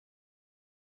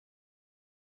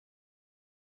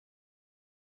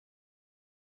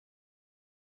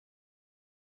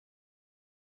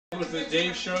with the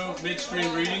Dave Show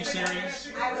Midstream Reading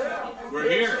Series. We're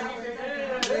here.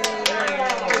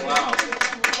 Wow.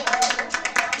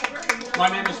 My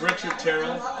name is Richard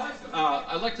Terrill.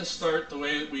 I'd like to start the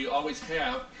way we always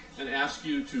have and ask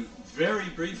you to very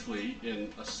briefly,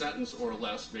 in a sentence or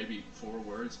less, maybe 4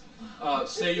 words,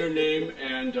 say your name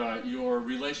and your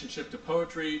relationship to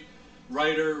poetry,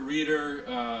 writer,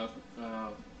 reader,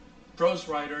 prose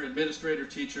writer, administrator,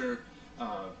 teacher,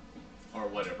 or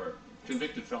whatever.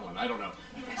 Convicted felon, I don't know.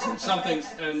 Something,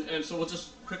 and so we'll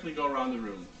just quickly go around the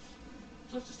room.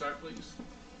 So let's start, please.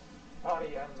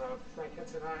 Howdy, I'm Frank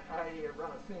Henson. I run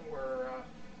a thing where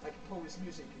I compose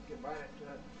music and combine it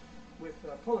with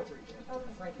poetry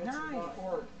at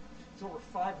frankhenson.org. There's over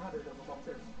 500 of them up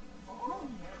there. Cool.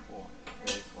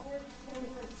 Very cool.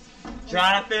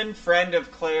 Jonathan, friend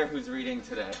of Claire, who's reading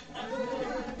today.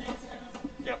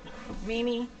 Yep.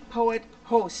 Mimi, poet,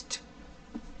 host.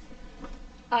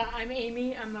 I'm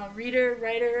Amy. I'm a reader,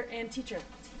 writer, and teacher.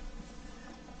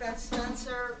 Beth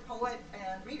Spencer, poet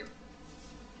and reader.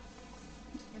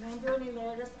 And I'm Bernie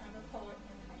Lourdes. I'm a poet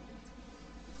and reader.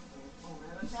 Oh,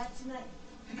 man, Not tonight.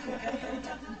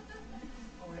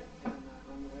 poet and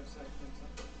run the website.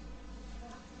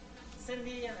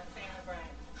 Cindy and a fan of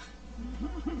Brian.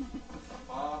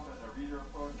 Bob and a reader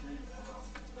of poetry and a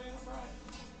fan of Brian.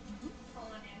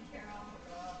 Colin and Carol,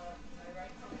 I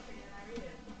write poetry and I read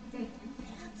it.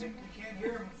 We can't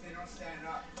hear them if they don't stand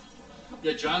up.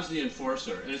 Yeah, John's the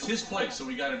enforcer, and it's his place, so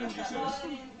we got to do what he says.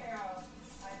 Colin and Carol,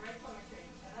 I write poetry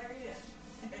and I read it.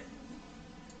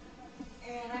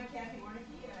 And I'm Kathy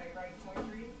Warnicki and I write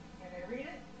poetry and I read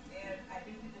it and I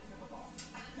do the difficult.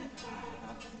 I'm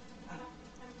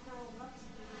Carl Lux,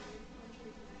 and I read poetry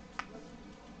and I listen to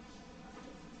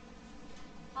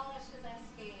Paula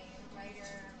Shazeski,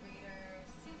 writer, reader,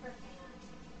 super fan.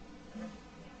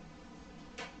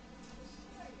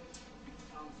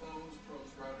 Tom Fones,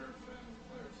 prose writer, fan of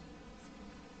Claire's.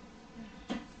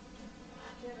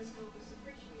 Janice Lucas,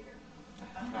 appreciator.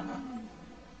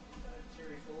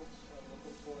 Terry Foltz,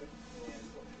 local poet and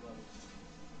poetry lover.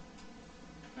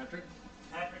 Patrick?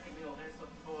 Patrick Emil Hensel,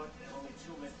 poet, and only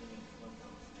 2 missing in one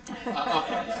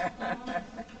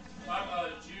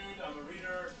I'm Jude. I'm a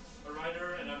reader, a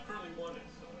writer, and I'm currently wanted.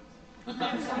 So it's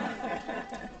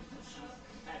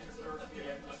Patrick Murphy.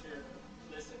 I'm up here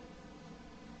to listen.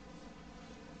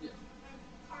 Yeah. I'm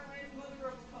Carmen, mother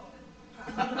of a poet.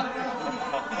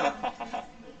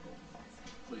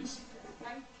 Please.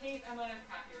 I'm Kate. I'm a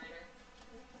copywriter.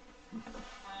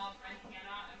 I'm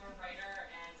Hannah. I'm a writer,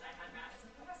 and I had Matt as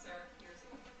a professor years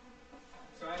ago.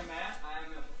 So I'm Matt.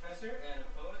 I'm a professor and a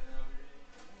poet, and I'll be reading.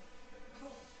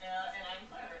 Cool. And I'm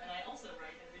Claire, and I also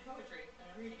write and read poetry, and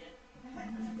I'm reading it.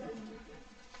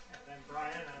 And I'm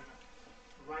Brian. I'm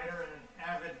a writer and an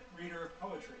avid reader of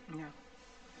poetry. Yeah.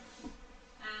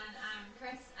 And I'm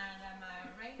Chris, and I'm a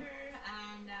writer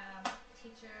and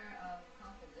teacher of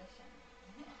composition.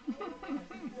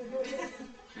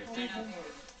 Okay, thank you.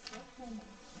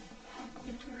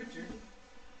 Richard?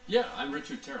 Yeah, I'm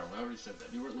Richard Terrill. I already said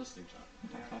that. You weren't listening, John.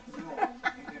 No,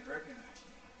 you didn't recognize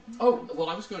me. Oh, well,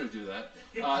 I was going to do that.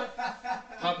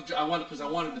 Papa, I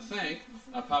wanted to thank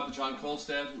Papa John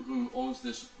Kolstad, who owns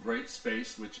this great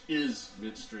space, which is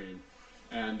Midstream.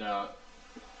 And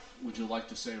would you like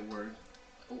to say a word?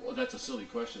 Well, that's a silly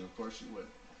question. Of course you would.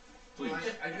 Please. Well,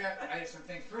 I have some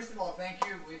things. First of all, thank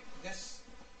you. This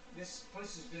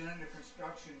place has been under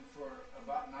construction for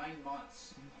about 9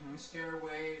 months. The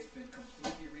stairway has been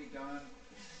completely redone.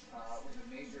 Was a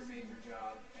major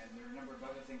job, and there are a number of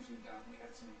other things we've done. We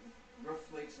had some roof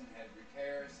leaks and had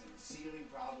repairs and ceiling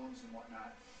problems and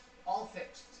whatnot, all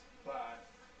fixed, but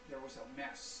there was a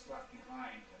mess left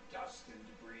behind of dust and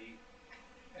debris.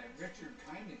 And Richard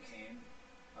kindly came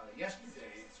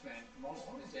yesterday, spent most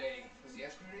of the day, was it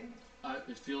yesterday?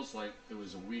 It feels like it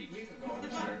was a week. Ago,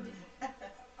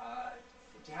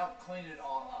 to help clean it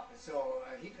all up. So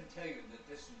he can tell you that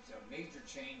this is a major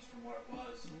change from what it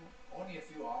was only a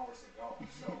few hours ago.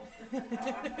 So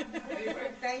anyway,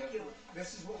 Thank you.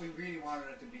 This is what we really wanted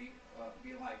it to be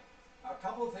like. A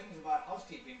couple of things about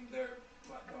housekeeping. The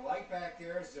light back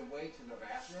there is the way to the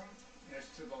bathroom, and it's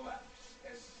to the left.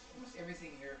 As almost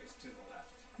everything here is to the left.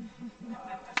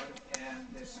 And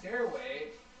the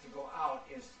stairway to go out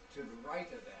is to the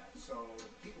right of that. So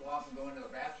people often go into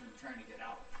the bathroom trying to get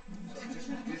out. So just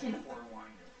a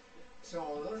forewarner.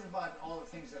 So those are about all the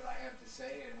things that I have to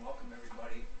say, and welcome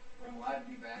everybody. We're glad to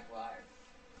be back live.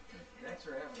 Thanks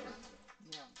for having us.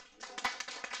 Yeah.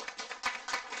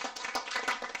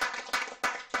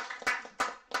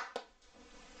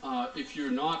 If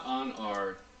you're not on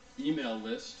our email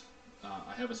list,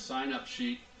 I have a sign-up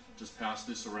sheet just pass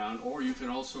this around, or you can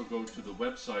also go to the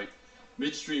website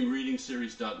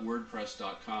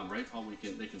midstreamreadingseries.wordpress.com, right, Paul?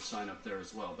 They can sign up there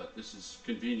as well, but this is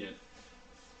convenient.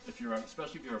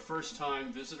 Especially if you're a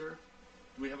first-time visitor.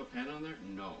 Do we have a pen on there?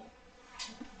 No.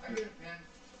 I get a pen.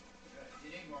 You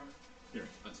need one. Here,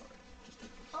 that's all right. Just take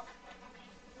this.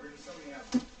 Or does somebody have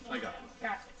one? I got it.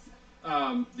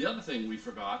 The other thing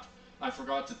I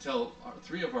forgot to tell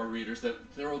three of our readers that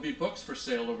there will be books for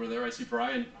sale over there. I see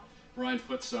Brian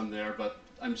put some there, but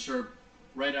I'm sure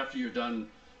right after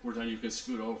we're done, you can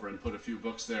scoot over and put a few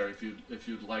books there if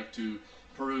you'd like to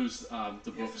peruse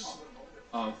the books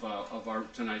of our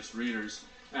tonight's readers.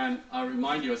 And I'll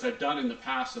remind you, as I've done in the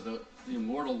past, of the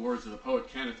immortal words of the poet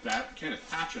Kenneth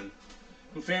Patchen,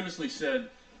 who famously said,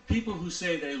 "People who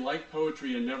say they like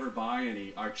poetry and never buy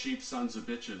any are cheap sons of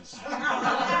bitches."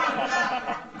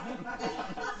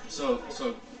 So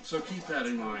keep that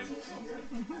in mind.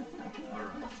 All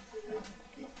right.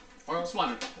 I also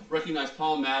want to recognize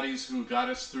Paul Matties, who got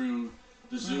us through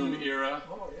the Zoom era.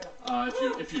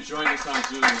 If you joined us on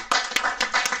Zoom,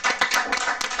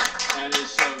 and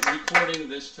is recording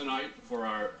this tonight for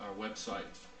our website.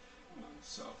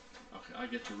 Okay, I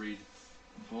get to read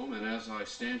a poem, and as I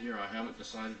stand here, I haven't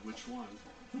decided which one.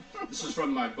 This is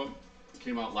from my book that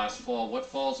came out last fall, What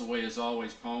Falls Away Is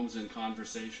Always, Poems and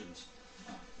Conversations.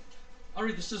 I'll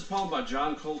read this is a poem by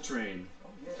John Coltrane,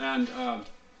 and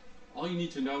all you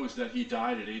need to know is that he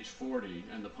died at age 40,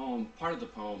 and part of the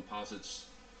poem posits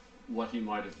what he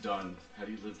might have done had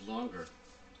he lived longer.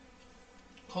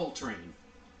 Coltrane.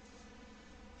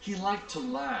 He liked to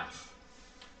laugh,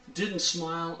 didn't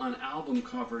smile on album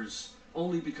covers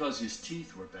only because his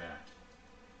teeth were bad.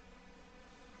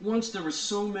 Once there were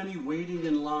so many waiting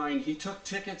in line, he took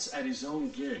tickets at his own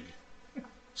gig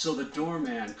so the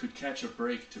doorman could catch a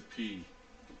break to pee.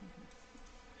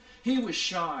 He was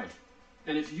shy,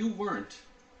 and if you weren't,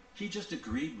 he just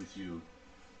agreed with you.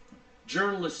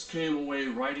 Journalists came away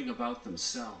writing about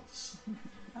themselves.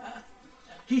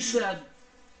 He said,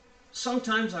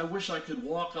 "Sometimes I wish I could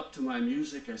walk up to my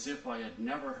music as if I had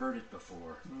never heard it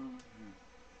before."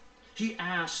 He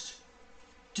asked,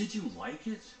 "Did you like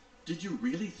it? Did you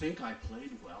really think I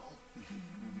played well?"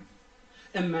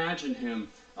 Imagine him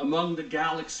among the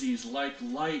galaxies like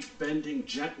light bending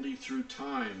gently through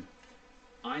time.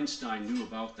 Einstein knew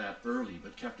about that early,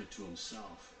 but kept it to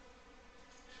himself.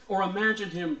 Or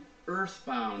imagine him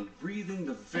earthbound, breathing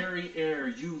the very air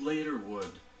you later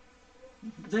would.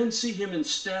 Then see him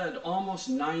instead, almost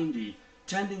 90,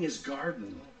 tending his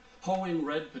garden, hoeing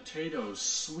red potatoes,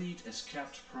 sweet as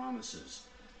kept promises,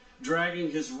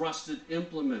 dragging his rusted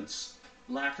implements,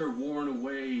 lacquer worn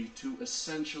away to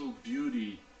essential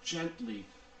beauty, gently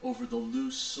over the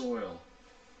loose soil,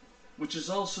 which is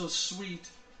also sweet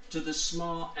to the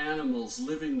small animals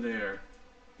living there,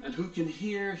 and who can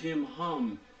hear him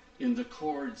hum in the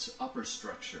chord's upper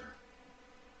structure.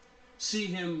 See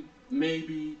him,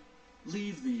 maybe,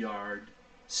 leave the yard,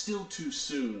 still too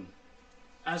soon,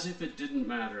 as if it didn't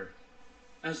matter,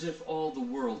 as if all the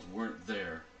world weren't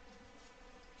there.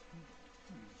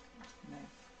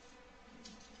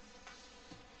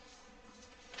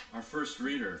 Our first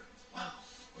reader, wow,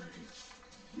 we're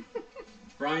here.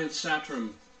 Brian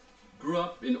Satrom grew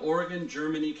up in Oregon,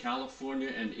 Germany, California,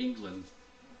 and England.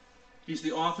 He's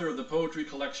the author of the poetry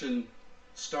collection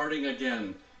Starting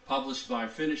Again, published by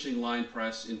Finishing Line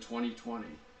Press in 2020.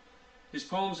 His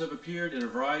poems have appeared in a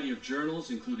variety of journals,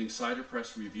 including Cider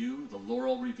Press Review, the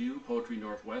Laurel Review, Poetry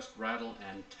Northwest, Rattle,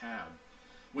 and Tab,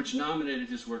 which nominated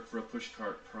his work for a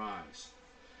Pushcart Prize.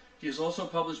 He has also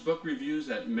published book reviews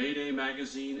at Mayday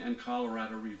Magazine and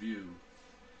Colorado Review.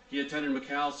 He attended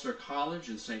Macalester College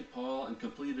in St. Paul and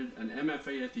completed an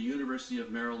MFA at the University of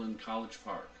Maryland, College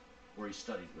Park, where he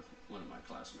studied with one of my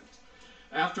classmates.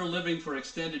 After living for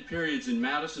extended periods in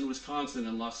Madison, Wisconsin,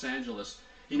 and Los Angeles,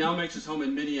 he now makes his home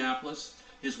in Minneapolis.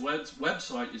 His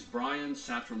website is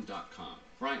briansatrom.com.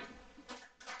 Brian.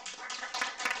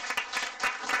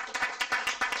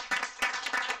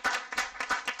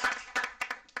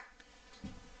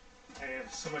 I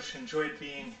have so much enjoyed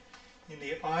being in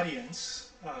the audience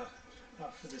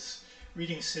for this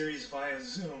reading series via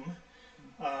Zoom,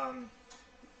 and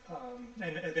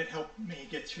that helped me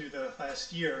get through the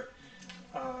last year.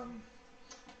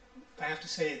 I have to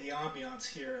say the ambiance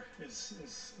here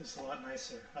is a lot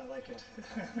nicer. I like it.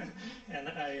 And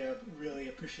I really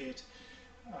appreciate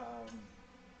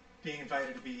being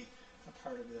invited to be a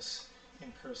part of this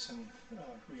in-person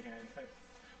reading. I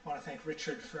want to thank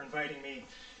Richard for inviting me,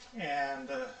 and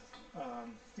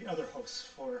the other hosts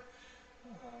for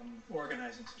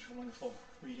organizing such a wonderful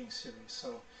reading series.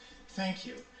 So thank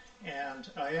you. And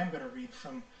I am going to read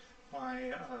from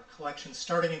my collection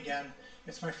starting again.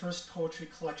 It's my first poetry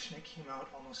collection. It came out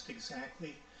almost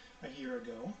exactly a year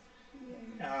ago.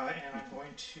 And I'm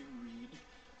going to read,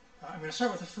 I'm going to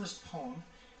start with the first poem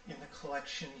in the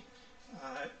collection.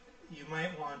 You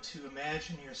might want to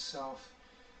imagine yourself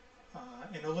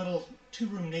in a little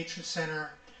two-room nature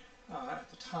center at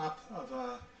the top of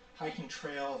a hiking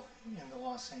trail in the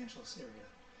Los Angeles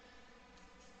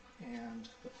area. And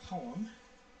the poem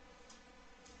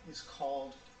is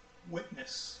called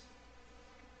Witness.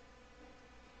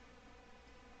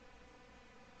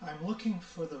 I'm looking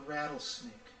for the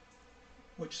rattlesnake,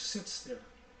 which sits there,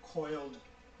 coiled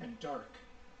and dark.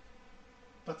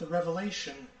 But the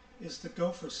revelation is the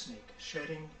gopher snake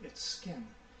shedding its skin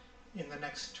in the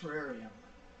next terrarium,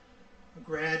 a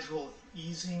gradual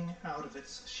easing out of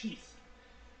its sheath,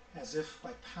 as if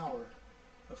by power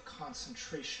of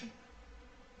concentration.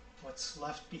 What's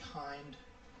left behind,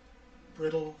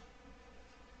 brittle,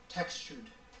 textured,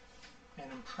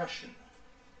 and impression.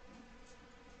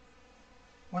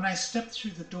 When I step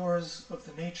through the doors of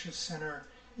the nature center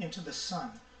into the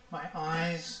sun, my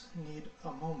eyes need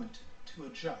a moment to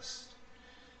adjust.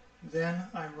 Then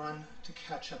I run to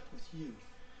catch up with you.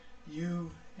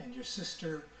 You and your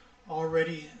sister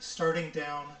already starting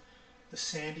down the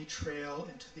sandy trail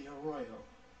into the arroyo.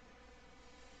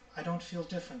 I don't feel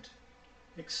different,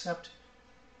 except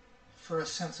for a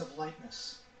sense of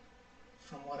lightness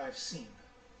from what I've seen.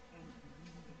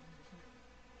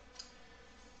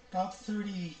 About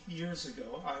 30 years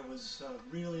ago, I was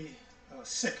really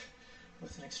sick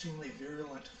with an extremely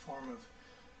virulent form of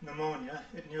pneumonia.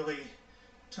 It nearly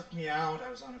took me out.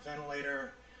 I was on a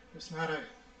ventilator. It was not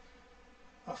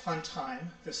a fun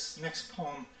time. This next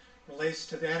poem relates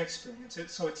to that experience.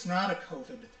 So it's not a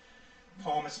COVID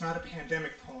poem. It's not a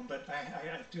pandemic poem, but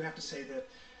I do have to say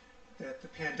that the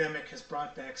pandemic has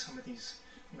brought back some of these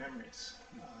memories.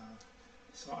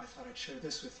 So I thought I'd share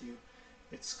this with you.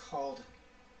 It's called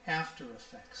After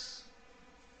Effects.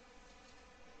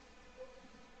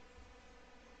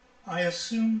 I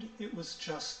assumed it was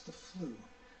just the flu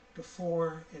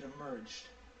before it emerged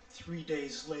 3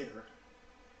 days later,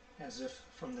 as if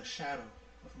from the shadow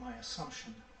of my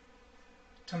assumption,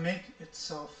 to make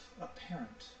itself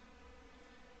apparent,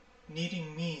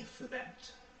 needing me for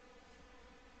that,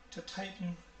 to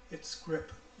tighten its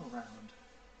grip around.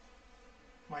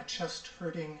 My chest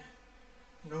hurting,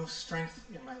 no strength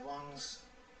in my lungs,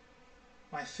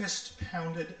 my fist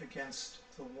pounded against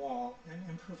the wall, an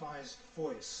improvised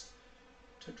voice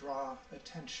to draw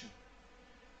attention,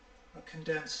 a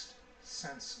condensed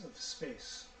sense of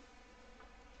space.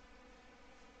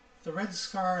 The red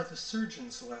scar the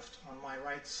surgeons left on my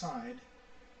right side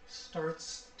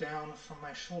starts down from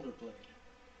my shoulder blade,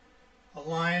 a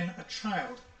line a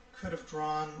child could have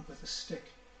drawn with a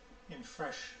stick in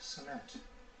fresh cement.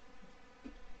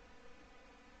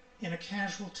 In a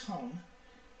casual tone,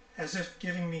 as if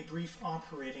giving me brief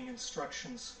operating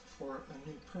instructions for a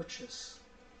new purchase,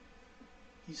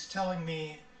 he's telling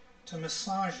me to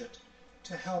massage it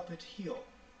to help it heal.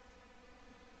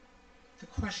 The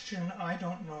question I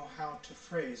don't know how to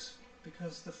phrase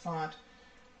because the thought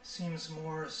seems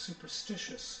more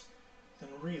superstitious than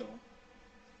real,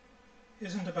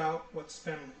 isn't about what's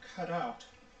been cut out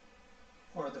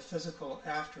or the physical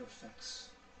after effects,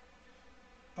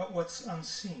 but what's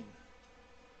unseen,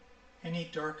 any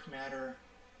dark matter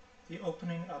the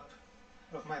opening up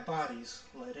of my body's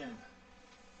let in.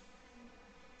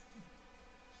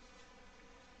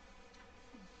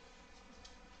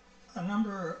 A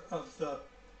number of the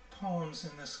poems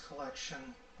in this collection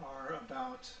are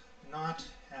about not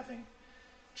having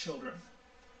children.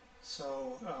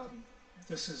 So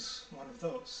this is one of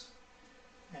those,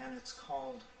 and it's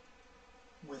called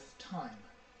With Time.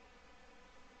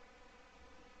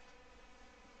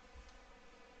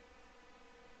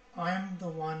 I'm the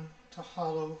one to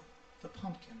hollow the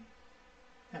pumpkin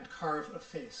and carve a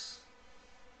face.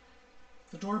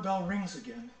 The doorbell rings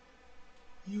again.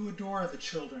 You adore the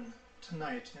children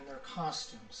tonight in their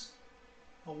costumes.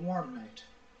 A warm night.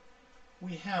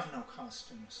 We have no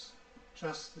costumes,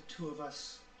 just the two of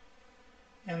us,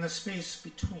 and the space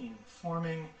between,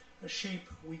 forming a shape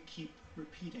we keep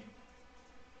repeating.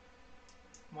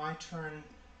 My turn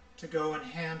to go and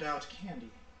hand out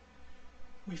candy.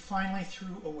 We finally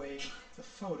threw away the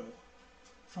photo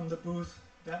from the booth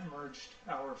that merged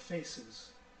our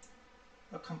faces,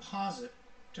 a composite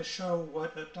to show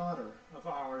what a daughter of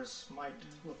ours might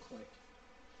look like.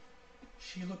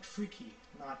 She looked freaky,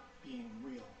 not being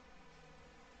real.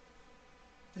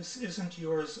 This isn't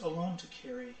yours alone to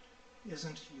carry,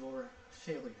 isn't your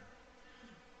failure.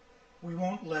 We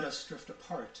won't let us drift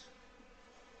apart,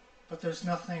 but there's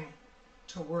nothing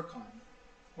to work on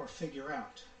or figure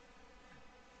out.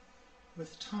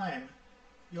 With time,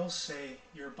 you'll say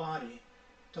your body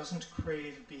doesn't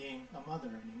crave being a mother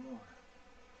anymore.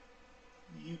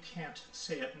 You can't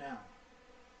say it now.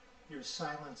 Your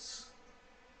silence,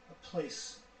 a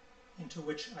place into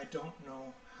which I don't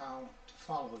know how to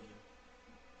follow you.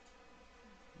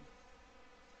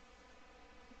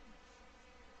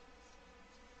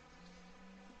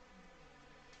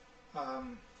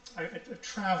 I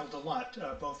traveled a lot,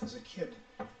 both as a kid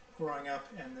growing up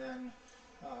and then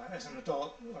as an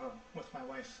adult with my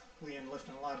wife Lee, and lived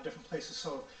in a lot of different places.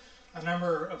 So a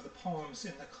number of the poems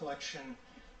in the collection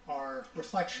are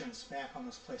reflections back on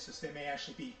those places. They may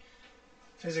actually be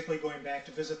physically going back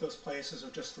to visit those places or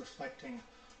just reflecting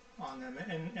on them.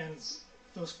 And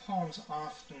those poems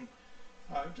often,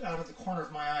 out of the corner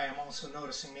of my eye, I'm also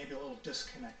noticing maybe a little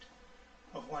disconnect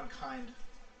of one kind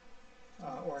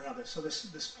or another. So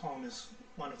this poem is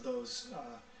one of those.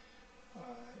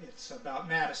 It's about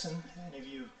Madison. Any of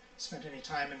you spent any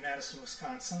time in Madison,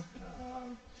 Wisconsin?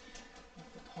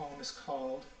 The poem is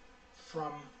called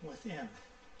From Within.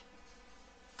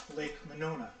 Lake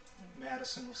Monona,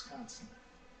 Madison, Wisconsin.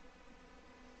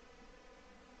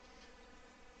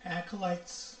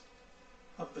 Acolytes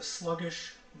of the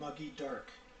sluggish, muggy dark,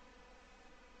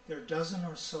 their dozen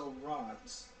or so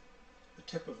rods, the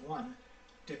tip of one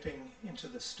dipping into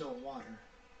the still water,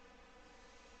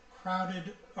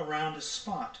 crowded around a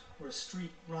spot where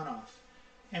street runoff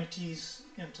empties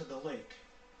into the lake.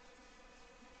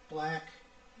 Black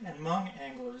and Hmong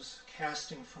anglers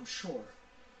casting from shore,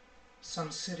 some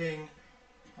sitting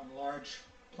on large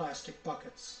plastic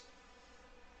buckets,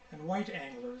 and white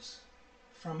anglers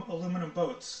from aluminum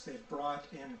boats they've brought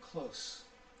in close.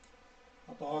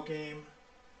 A ball game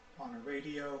on a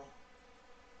radio,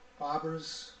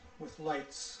 bobbers with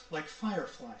lights like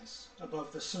fireflies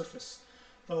above the surface,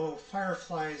 though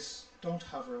fireflies don't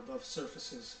hover above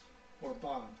surfaces or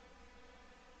bob,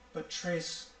 but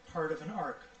trace part of an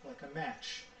arc like a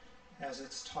match as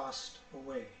it's tossed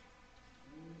away.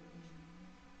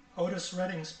 Otis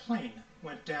Redding's plane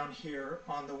went down here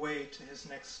on the way to his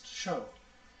next show.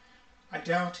 I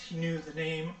doubt he knew the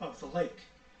name of the lake,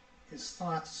 his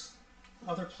thoughts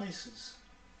other places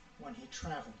when he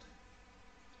traveled.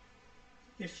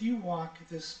 If you walk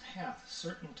this path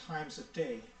certain times of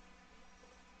day,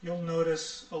 you'll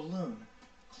notice a loon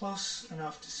close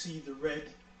enough to see the red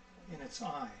in its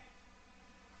eye.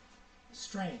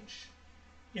 Strange,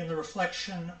 in the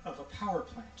reflection of a power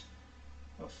plant,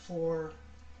 of 4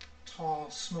 tall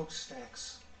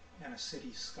smokestacks and a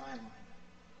city skyline.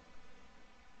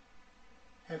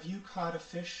 Have you caught a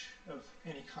fish of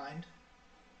any kind?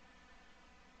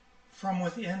 From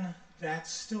within that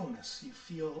stillness, you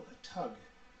feel a tug.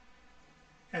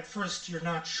 At first, you're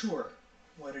not sure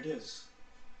what it is.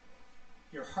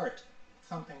 Your heart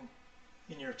thumping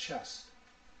in your chest.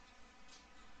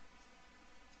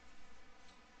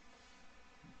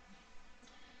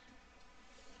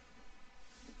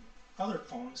 Other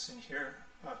poems in here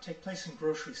take place in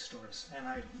grocery stores, and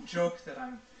I joke that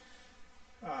I'm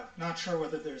not sure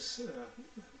whether there's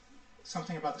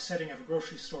something about the setting of a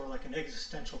grocery store, like an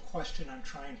existential question I'm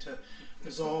trying to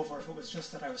resolve, or if it was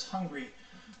just that I was hungry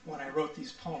when I wrote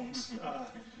these poems.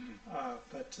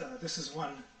 But this is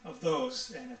one of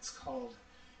those, and it's called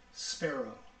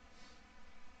Sparrow.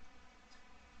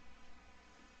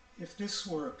 If this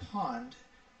were a pond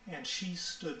and she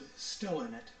stood still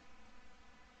in it,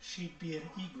 she'd be an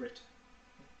egret.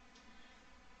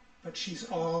 But she's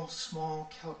all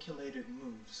small, calculated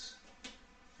moves.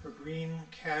 Her green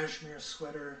cashmere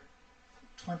sweater,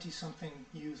 20-something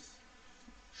youth,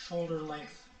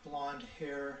 shoulder-length blonde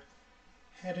hair,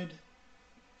 headed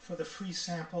for the free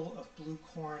sample of blue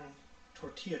corn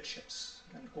tortilla chips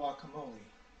and guacamole,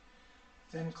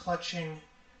 then clutching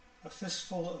a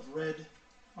fistful of red,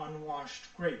 unwashed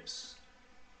grapes,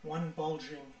 one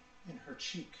bulging in her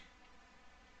cheek.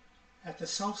 At the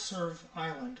self-serve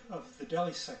island of the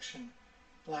deli section,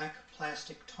 black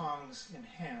plastic tongs in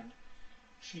hand,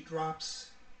 she drops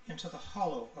into the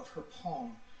hollow of her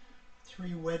palm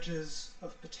 3 wedges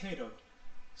of potato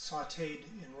sautéed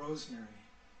in rosemary,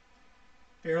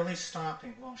 barely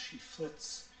stopping while she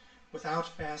flits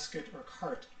without basket or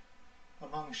cart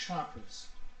among shoppers,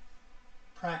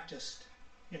 practiced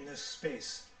in this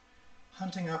space,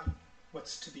 hunting up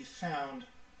what's to be found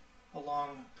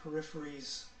along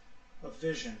peripheries of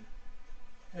vision,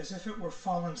 as if it were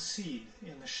fallen seed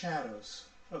in the shadows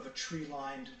of a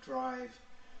tree-lined drive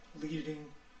leading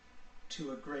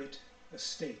to a great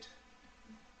estate.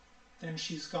 Then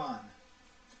she's gone,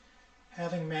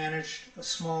 having managed a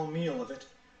small meal of it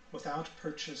without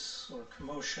purchase or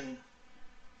commotion,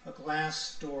 a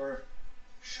glass door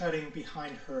shutting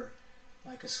behind her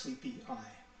like a sleepy eye.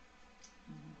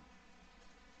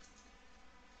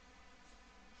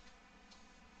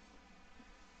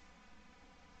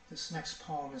 This next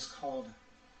poem is called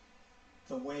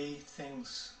The Way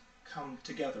Things Come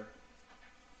Together.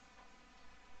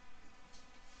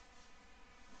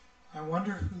 I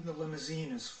wonder who the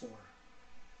limousine is for.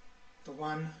 The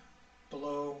one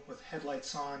below with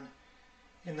headlights on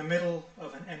in the middle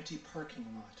of an empty parking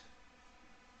lot.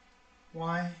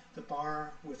 Why the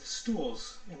bar with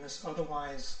stools in this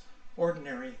otherwise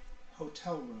ordinary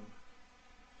hotel room?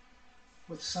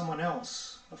 With someone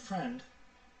else, a friend,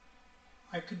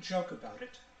 I could joke about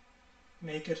it,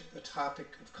 make it a topic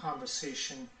of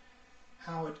conversation,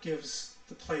 how it gives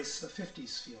the place a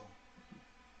 50s feel.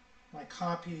 My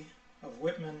copy of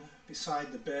Whitman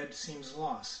beside the bed seems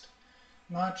lost,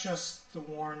 not just the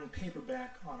worn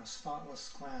paperback on a spotless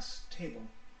glass table,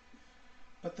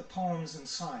 but the poems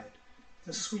inside,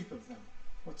 the sweep of them,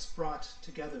 what's brought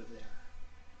together there.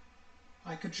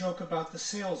 I could joke about the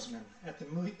salesman at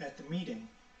the meeting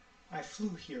I flew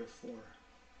here for,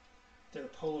 their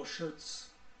polo shirts,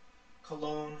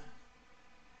 cologne,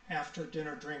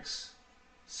 after-dinner drinks,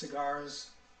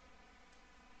 cigars,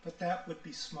 but that would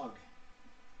be smug.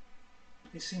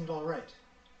 They seemed all right,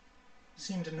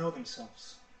 seemed to know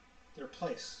themselves, their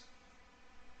place.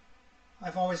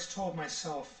 I've always told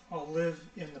myself I'll live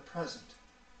in the present,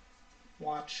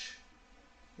 watch,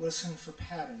 listen for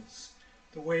patterns,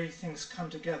 the way things come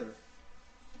together,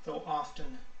 though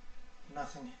often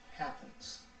nothing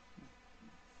happens.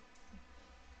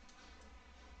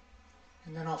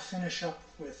 And then I'll finish up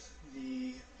with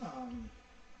the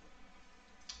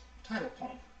title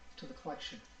poem to the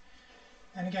collection.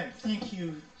 And again, thank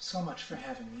you so much for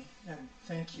having me, and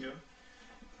thank you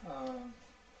for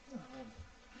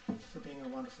being a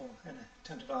wonderful and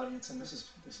attentive audience. And this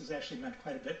has actually meant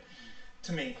quite a bit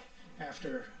to me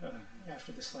after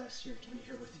this last year to be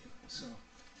here with you. So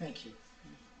thank you.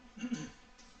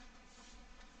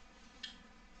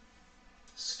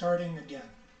 Starting again.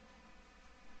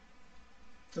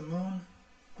 The moon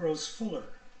grows fuller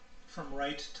from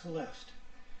right to left,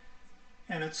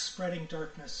 and it's spreading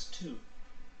darkness too,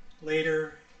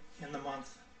 later in the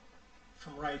month,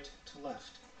 from right to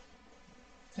left.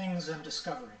 Things I'm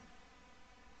discovering.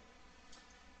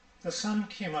 The sun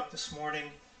came up this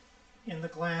morning in the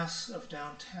glass of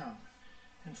downtown,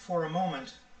 and for a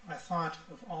moment I thought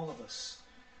of all of us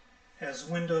as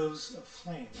windows of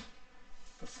flame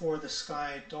before the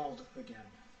sky dulled again.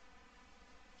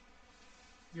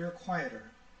 You're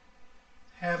quieter,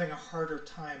 having a harder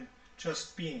time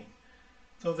just being,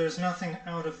 though there's nothing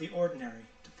out of the ordinary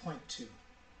to point to,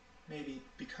 maybe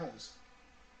because.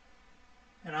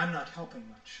 And I'm not helping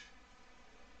much.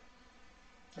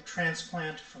 A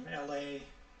transplant from LA,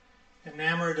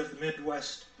 enamored of the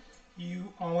Midwest,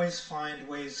 you always find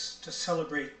ways to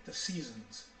celebrate the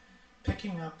seasons,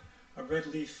 picking up a red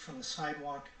leaf from the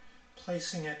sidewalk,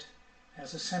 placing it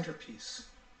as a centerpiece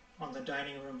on the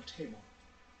dining room table.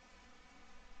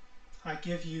 I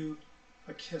give you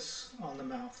a kiss on the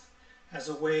mouth as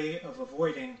a way of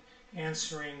avoiding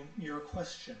answering your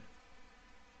question.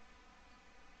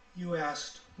 You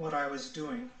asked what I was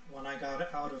doing when I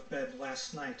got out of bed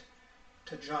last night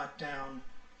to jot down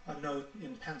a note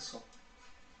in pencil.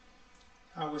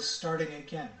 I was starting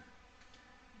again,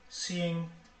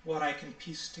 seeing what I can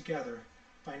piece together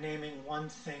by naming one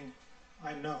thing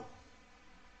I know.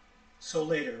 So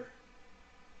later,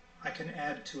 I can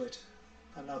add to it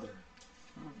another.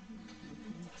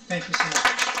 Thank you so much.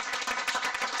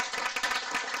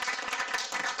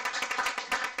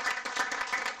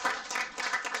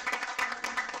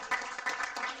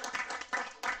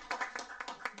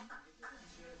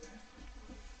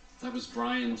 That was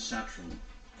Brian Satrom.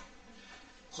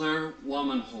 Claire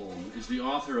Wahmanholm is the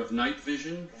author of Night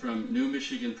Vision from New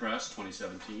Michigan Press,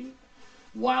 2017,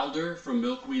 Wilder from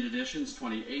Milkweed Editions,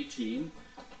 2018,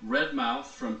 Red Mouth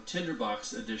from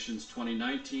Tinderbox Editions,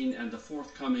 2019, and the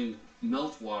forthcoming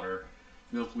Meltwater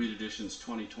Milkweed Editions,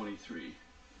 2023.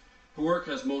 Her work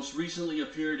has most recently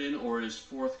appeared in or is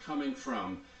forthcoming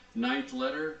from Ninth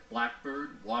Letter,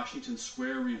 Blackbird, Washington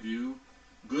Square Review,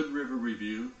 Good River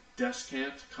Review,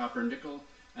 Descant, Copper Nickel,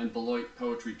 and Beloit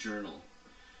Poetry Journal.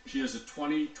 She is a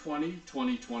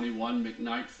 2020-2021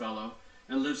 McKnight Fellow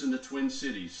and lives in the Twin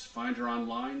Cities. Find her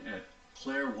online at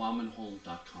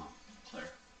clairewahmanholm.com. Claire.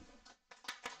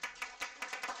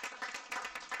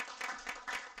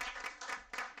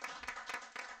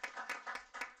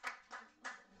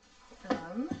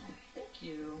 Thank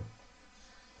you.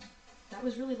 That That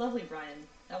was really lovely, Brian.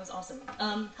 That was awesome.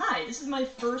 Hi, this is my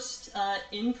first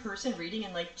in-person reading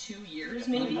in like 2 years,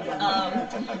 maybe.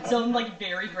 So I'm like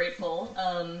very grateful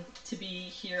to be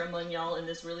here among y'all in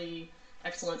this really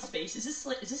excellent space. Does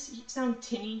this sound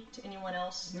tinny to anyone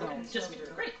else? No, Okay, just me.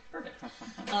 Great, perfect.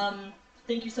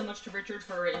 Thank you so much to Richard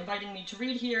for inviting me to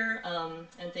read here,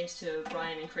 and thanks to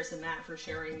Brian and Chris and Matt for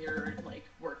sharing your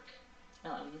work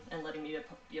and letting me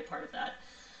be a part of that.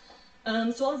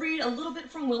 So I'll read a little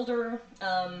bit from Wilder.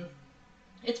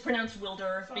 It's pronounced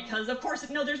Wilder because, of course,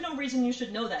 no, there's no reason you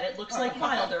should know that. It looks like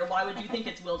Wilder. Why would you think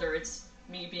it's Wilder? It's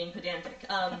me being pedantic.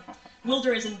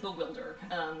 Wilder isn't bewilder.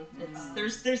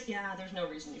 There's no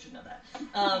reason you should know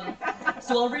that.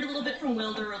 So I'll read a little bit from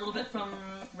Wilder, a little bit from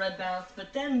Redmouth,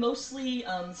 but then mostly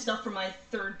stuff from my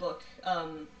third book,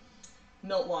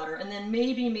 Meltwater, and then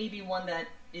maybe one that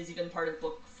is even part of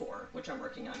book 4, which I'm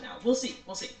working on now. We'll see.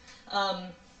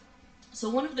 So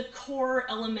one of the core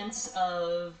elements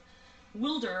of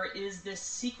Wilder is this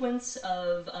sequence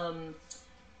of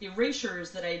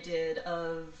erasures that I did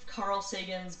of Carl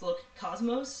Sagan's book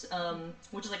Cosmos,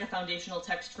 which is like a foundational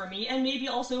text for me, and maybe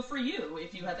also for you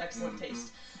if you have excellent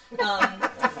taste.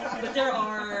 But there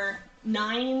are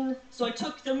 9, so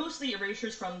they're mostly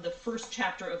erasures from the first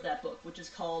chapter of that book, which is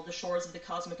called The Shores of the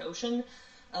Cosmic Ocean.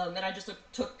 And I just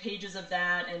took pages of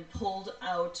that and pulled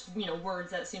out,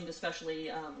 words that seemed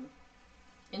especially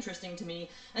interesting to me,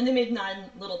 and they made 9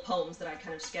 little poems that I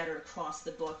kind of scattered across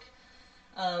the book.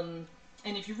 And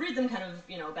if you read them kind of,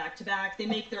 back to back, they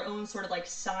make their own sort of like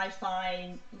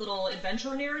sci-fi little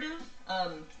adventure narrative.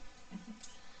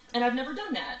 And I've never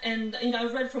done that. And,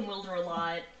 I've read from Wilder a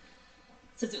lot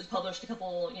since it was published a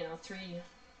couple,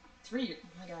 3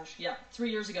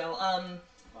 years ago. 5.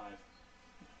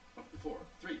 4.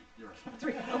 3. You're right.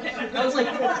 3. Okay. I was like,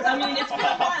 what? I mean, it's been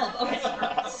a while. Okay.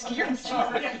 Scared the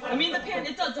cheese. I mean,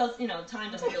 it does,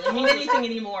 time doesn't really mean anything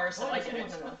anymore, so I get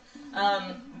it.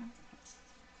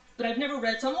 But I've never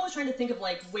read, so I'm always trying to think of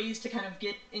ways to kind of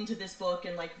get into this book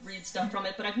and read stuff from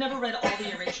it, but I've never read all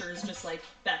the erasures just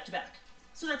back to back.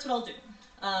 So that's what I'll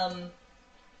do.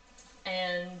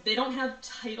 And they don't have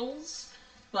titles,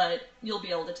 but you'll be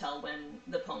able to tell when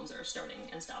the poems are starting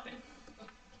and stopping.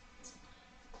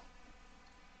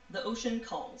 The ocean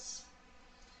calls.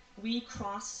 We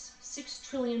cross 6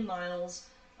 trillion miles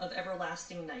of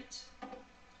everlasting night.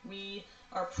 We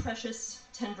are precious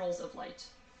tendrils of light.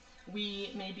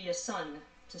 We may be a sun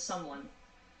to someone.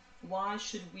 Why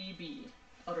should we be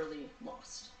utterly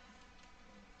lost?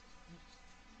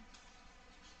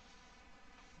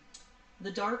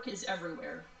 The dark is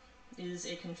everywhere, is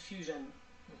a confusion.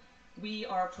 We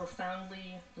are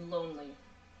profoundly lonely,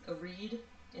 a reed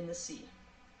in the sea.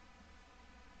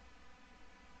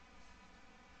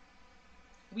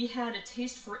 We had a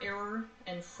taste for error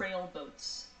and frail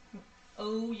boats.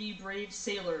 O ye brave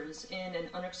sailors in an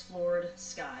unexplored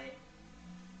sky.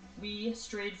 We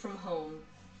strayed from home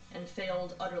and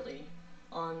failed utterly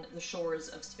on the shores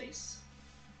of space.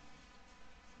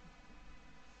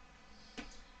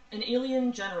 An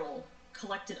alien general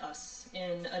collected us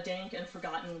in a dank and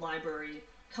forgotten library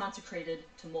consecrated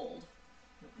to mold.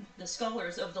 The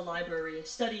scholars of the library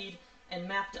studied and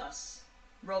mapped us.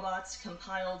 Robots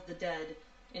compiled the dead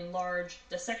in large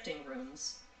dissecting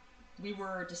rooms. We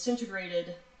were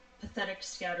disintegrated, pathetic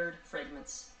scattered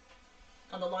fragments.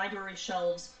 On the library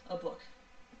shelves, a book.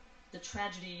 The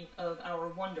tragedy of our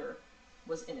wonder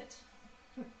was in it.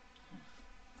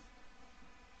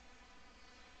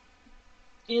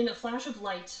 In a flash of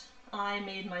light, I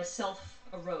made myself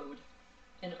a road,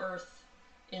 an earth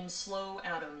in slow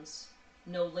atoms,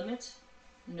 no limit,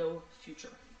 no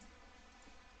future.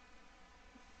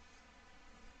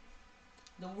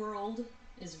 The world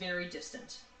is very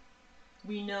distant.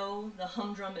 We know the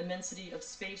humdrum immensity of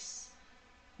space.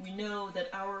 We know that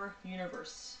our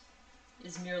universe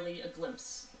is merely a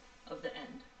glimpse of the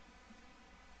end.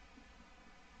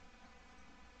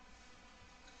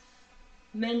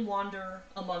 Men wander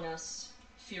among us,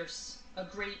 fierce, a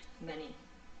great many.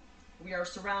 We are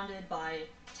surrounded by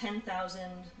 10,000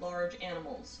 large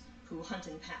animals who hunt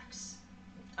in packs.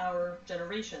 Our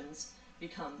generations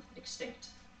become extinct.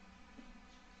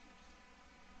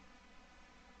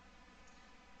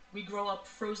 We grow up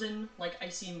frozen like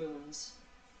icy moons.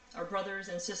 Our brothers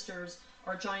and sisters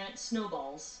are giant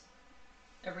snowballs.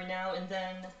 Every now and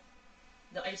then,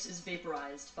 the ice is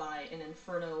vaporized by an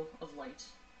inferno of light.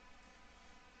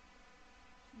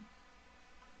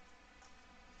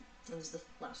 And this is the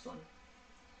last one.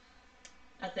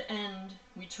 At the end,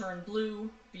 we turn blue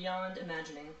beyond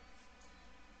imagining.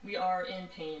 We are in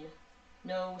pain.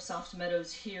 No soft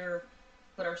meadows here,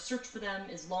 but our search for them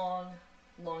is long,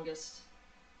 longest.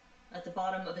 At the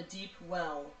bottom of a deep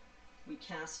well, we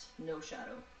cast no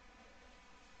shadow.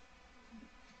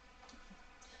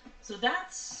 So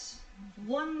that's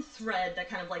one thread that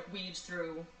kind of like weaves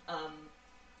through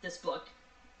this book.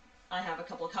 I have a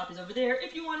couple of copies over there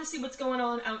if you want to see what's going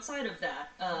on outside of that,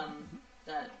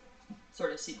 that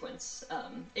sort of sequence.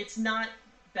 It's not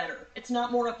better. It's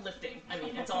not more uplifting. I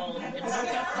mean, it's like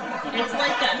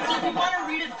that. So if you want to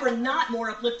read it for not more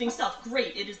uplifting stuff,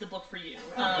 great. It is the book for you.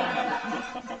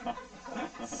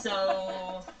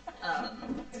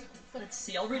 Let's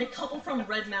see. I'll read a couple from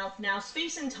Redmouth now.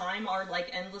 Space and time are like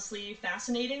endlessly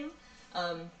fascinating,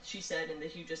 she said in the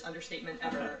hugest understatement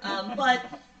ever. But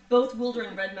both Wilder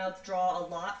and Redmouth draw a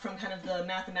lot from kind of the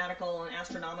mathematical and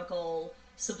astronomical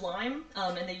sublime,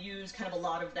 and they use kind of a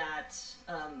lot of that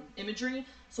imagery.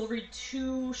 So I'll read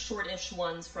two shortish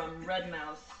ones from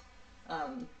Redmouth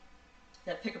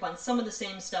that pick up on some of the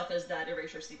same stuff as that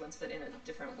erasure sequence, but in a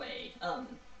different way.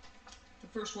 The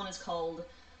first one is called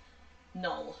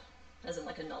Null, as in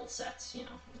like a null set, you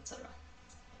know, etc.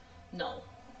 Null.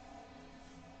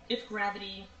 If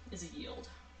gravity is a yield,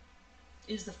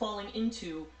 is the falling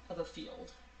into of a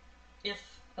field,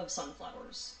 if of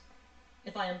sunflowers.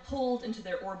 If I am pulled into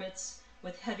their orbits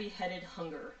with heavy-headed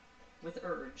hunger, with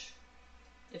urge,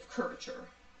 if curvature.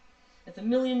 If a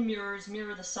million mirrors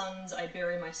mirror the suns I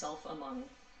bury myself among.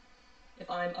 If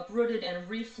I am uprooted and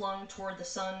reflung toward the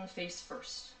sun face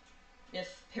first.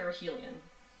 If perihelion.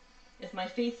 If my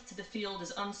faith to the field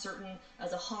is uncertain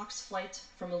as a hawk's flight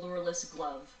from a lureless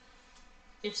glove.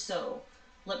 If so,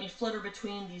 let me flutter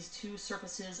between these two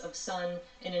surfaces of sun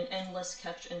in an endless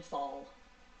catch and fall.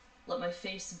 Let my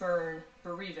face burn,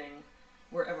 bereaving,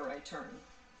 wherever I turn.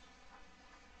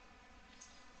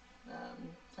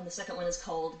 And the second one is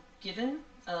called Given,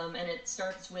 and it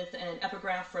starts with an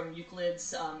epigraph from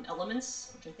Euclid's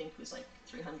Elements, which I think was like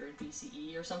 300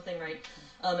 BCE or something, right?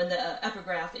 And the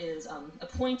epigraph is, a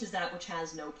point is that which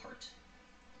has no part.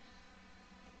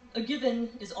 A given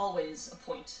is always a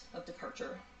point of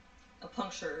departure, a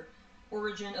puncture,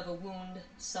 origin of a wound,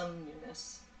 some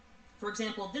newness. For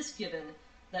example, this given,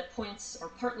 that points are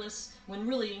partless when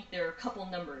really they're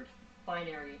couple-numbered,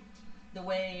 binary. The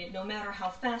way, no matter how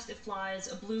fast it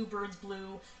flies, a blue bird's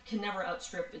blue can never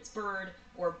outstrip its bird,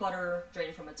 or butter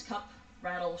drain from its cup,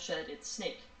 rattle shed its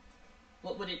snake.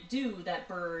 What would it do, that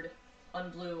bird,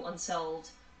 unblue, unselved,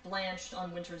 blanched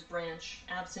on winter's branch,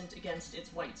 absent against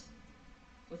its white?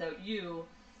 Without you,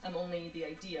 I'm only the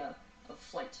idea of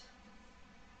flight.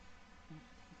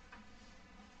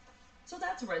 So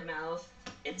that's Redmouth.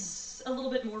 It's a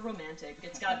little bit more romantic.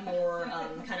 It's got more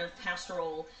kind of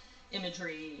pastoral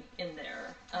imagery in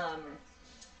there.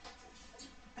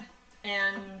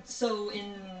 And so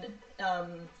in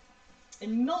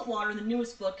Meltwater, the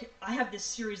newest book, I have this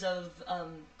series of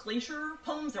glacier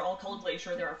poems. They're all called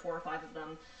Glacier. There are 4 or 5 of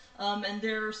them. And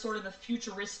they're sort of a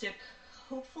futuristic,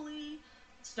 hopefully,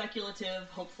 speculative,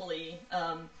 hopefully.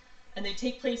 And they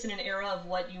take place in an era of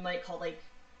what you might call, like,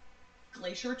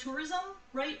 glacier tourism,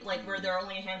 right? Like, where there are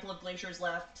only a handful of glaciers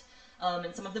left.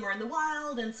 And some of them are in the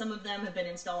wild, and some of them have been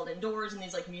installed indoors in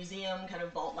these like museum kind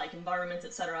of vault-like environments,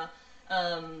 etc.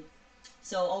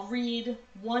 So I'll read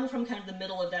one from kind of the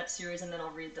middle of that series, and then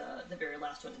I'll read the very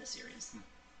last one in the series.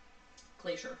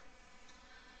 Glacier.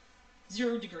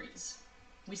 0 degrees.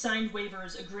 We signed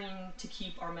waivers agreeing to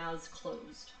keep our mouths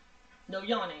closed. No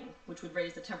yawning, which would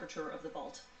raise the temperature of the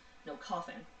vault. No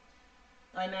coughing.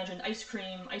 I imagined ice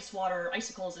cream, ice water,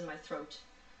 icicles in my throat.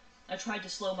 I tried to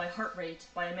slow my heart rate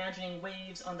by imagining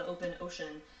waves on the open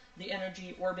ocean, the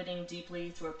energy orbiting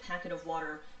deeply through a packet of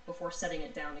water before setting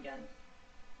it down again.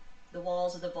 The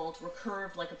walls of the vault were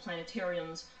curved like a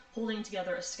planetarium's, holding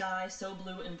together a sky so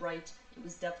blue and bright it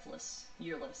was depthless,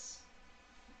 yearless.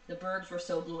 The bergs were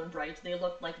so blue and bright they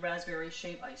looked like raspberry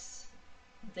shave ice.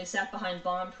 They sat behind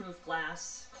bomb-proof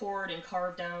glass, cored and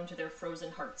carved down to their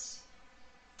frozen hearts.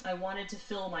 I wanted to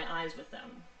fill my eyes with them.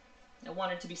 I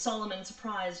wanted to be solemn and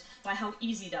surprised by how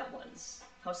easy that was,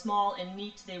 how small and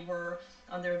neat they were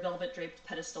on their velvet-draped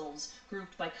pedestals,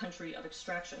 grouped by country of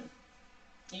extraction.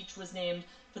 Each was named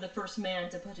for the first man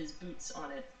to put his boots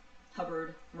on it: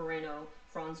 Hubbard, Moreno,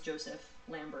 Franz Joseph,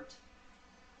 Lambert.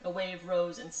 A wave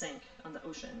rose and sank on the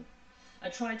ocean. I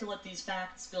tried to let these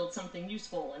facts build something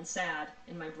useful and sad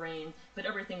in my brain, but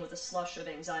everything was a slush of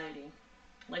anxiety.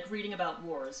 Like reading about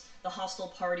wars, the hostile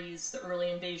parties, the early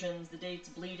invasions, the dates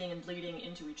bleeding and bleeding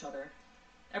into each other.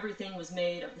 Everything was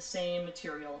made of the same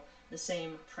material, the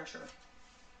same pressure.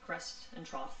 Crest and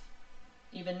trough.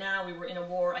 Even now we were in a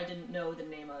war I didn't know the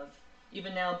name of.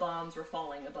 Even now bombs were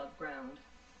falling above ground.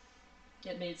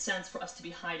 It made sense for us to be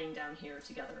hiding down here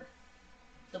together.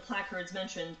 The placards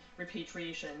mentioned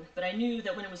repatriation, but I knew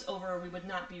that when it was over, we would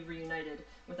not be reunited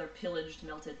with our pillaged,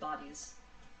 melted bodies.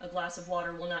 A glass of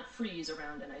water will not freeze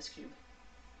around an ice cube.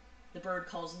 The bird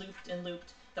calls looped and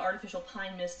looped. The artificial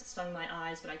pine mist stung my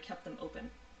eyes, but I kept them open.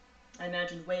 I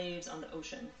imagined waves on the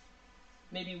ocean.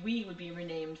 Maybe we would be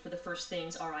renamed for the first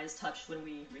things our eyes touched when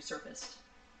we resurfaced.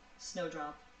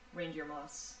 Snowdrop, reindeer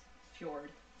moss, fjord.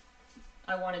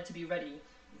 I wanted to be ready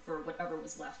for whatever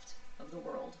was left of the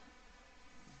world.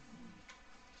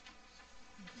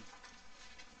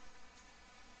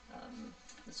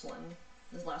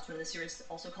 This last one in the series,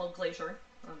 also called Glacier,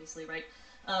 obviously, right?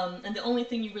 And the only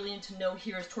thing you really need to know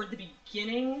here is toward the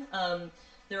beginning,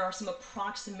 there are some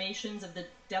approximations of the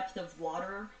depth of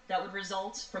water that would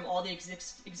result from all the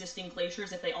existing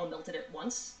glaciers if they all melted at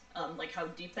once, like how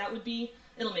deep that would be.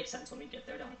 It'll make sense when we get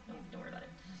there, don't worry about it.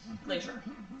 Glacier.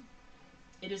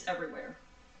 It is everywhere.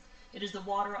 It is the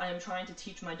water I am trying to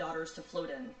teach my daughters to float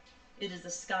in. It is the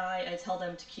sky I tell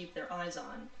them to keep their eyes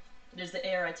on. It is the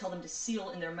air I tell them to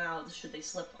seal in their mouths should they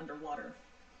slip underwater.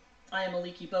 I am a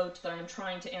leaky boat, but I am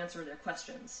trying to answer their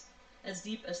questions. As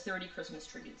deep as 30 Christmas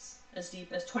trees. As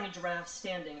deep as 20 giraffes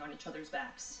standing on each other's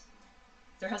backs.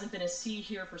 There hasn't been a sea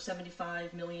here for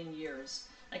 75 million years.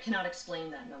 I cannot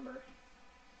explain that number.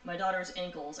 My daughter's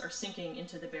ankles are sinking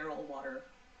into the barrel water.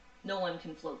 No one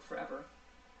can float forever.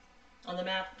 On the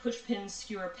map, pushpins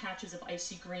skewer patches of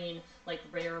icy green like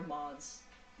rare moths.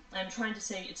 I am trying to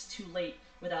say it's too late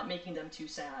without making them too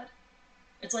sad.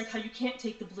 It's like how you can't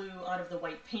take the blue out of the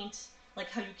white paint, like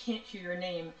how you can't hear your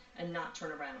name and not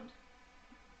turn around.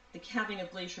 The calving of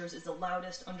glaciers is the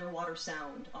loudest underwater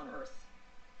sound on Earth.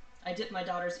 I dip my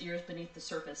daughter's ears beneath the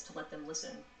surface to let them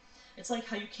listen. It's like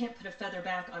how you can't put a feather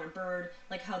back on a bird,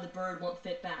 like how the bird won't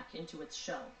fit back into its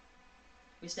shell.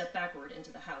 We step backward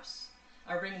into the house.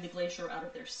 I wring the glacier out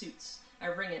of their suits. I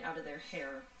wring it out of their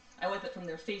hair. I wipe it from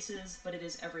their faces, but it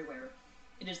is everywhere.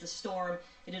 It is the storm,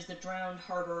 it is the drowned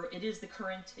harbor, it is the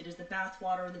current, it is the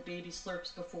bathwater the baby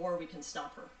slurps before we can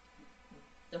stop her.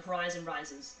 The horizon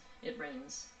rises, it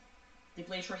rains. The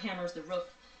glacier hammers the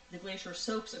roof, the glacier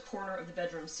soaks a corner of the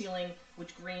bedroom ceiling,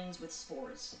 which grains with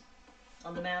spores.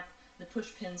 On the map, the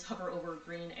pushpins hover over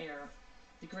green air.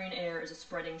 The green air is a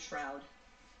spreading shroud.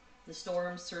 The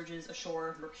storm surges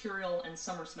ashore, mercurial and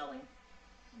summer-smelling.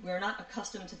 We are not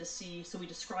accustomed to the sea, so we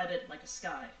describe it like a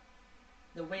sky.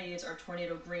 The waves are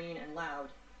tornado green and loud.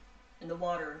 In the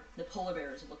water, the polar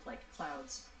bears look like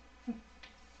clouds.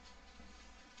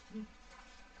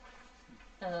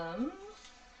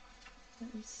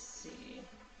 Let me see.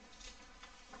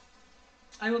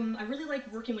 I really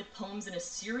like working with poems in a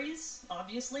series,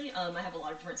 obviously. I have a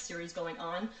lot of different series going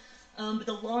on. But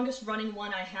the longest running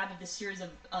one I have is this series of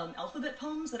alphabet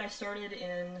poems that I started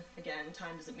in, again,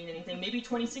 time doesn't mean anything, maybe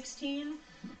 2016.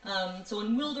 So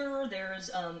in Wilder, there's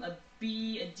a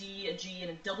B, a D, a G, and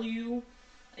a W.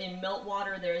 In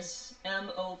Meltwater, there's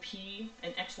M, O, P,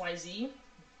 and X, Y, Z.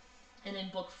 And in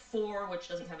book 4, which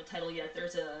doesn't have a title yet,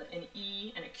 there's an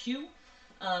E and a Q.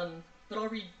 But I'll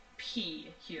read P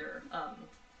here,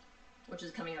 which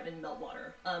is coming out in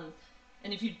Meltwater.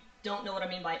 And if you don't know what I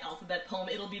mean by alphabet poem,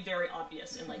 it'll be very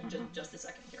obvious in like just a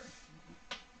second here.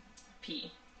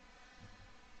 P.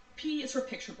 P is for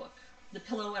picture book. The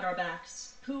pillow at our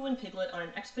backs. Pooh and Piglet on an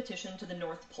expedition to the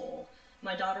North Pole.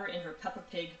 My daughter in her Peppa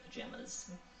Pig pajamas.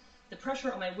 The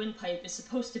pressure on my windpipe is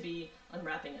supposed to be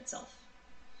unwrapping itself.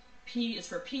 P is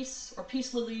for peace, or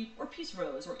peace lily, or peace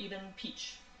rose, or even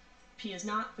peach. P is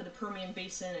not for the Permian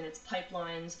Basin and its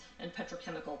pipelines and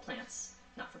petrochemical plants.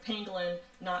 Not for pangolin,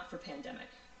 not for pandemic.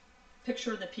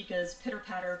 Picture the Pika's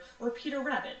pitter-patter, or Peter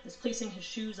Rabbit is placing his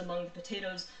shoes among the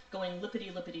potatoes, going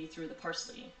lippity-lippity through the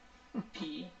parsley.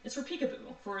 P is for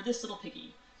peekaboo, for this little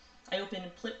piggy. I open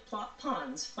plip-plop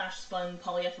ponds, flash-spun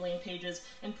polyethylene pages,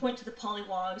 and point to the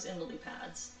pollywogs and lily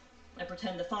pads. I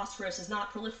pretend the phosphorus is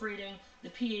not proliferating, the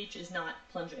pH is not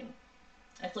plunging.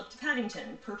 I flip to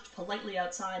Paddington, perched politely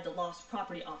outside the lost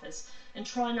property office, and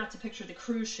try not to picture the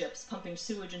cruise ships pumping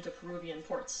sewage into Peruvian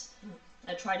ports.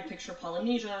 I try to picture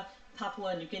Polynesia,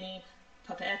 Papua New Guinea,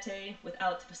 Papeete,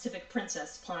 without the Pacific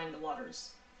princess plying the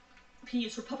waters. P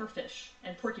is for pufferfish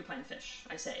and porcupine fish,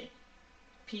 I say.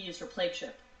 P is for plague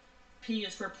ship. P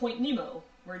is for Point Nemo,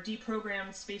 where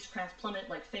deprogrammed spacecraft plummet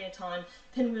like Phaeton,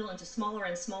 pinwheel into smaller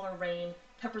and smaller rain,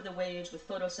 pepper the waves with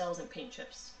photocells and paint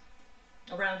chips.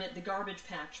 Around it, the garbage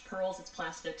patch pearls its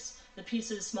plastics, the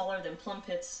pieces smaller than plum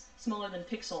pits, smaller than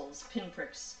pixels,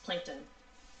 pinpricks, plankton.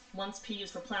 Once P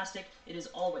is for plastic, it is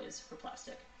always for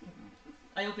plastic.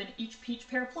 I open each peach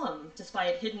pear plum to spy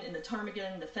it hidden in the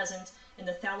ptarmigan, the pheasant, and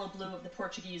the phthalo blue of the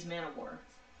Portuguese man-o'-war.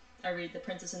 I read The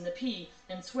Princess and the Pea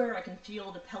and swear I can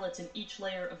feel the pellets in each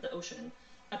layer of the ocean.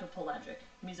 epipelagic,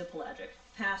 mesopelagic.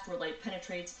 Past where light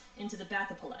penetrates into the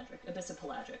bathypelagic,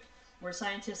 abyssopelagic, where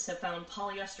scientists have found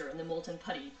polyester in the molten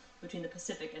putty between the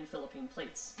Pacific and Philippine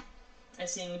plates. I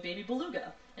sing baby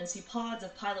beluga and see pods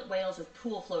of pilot whales with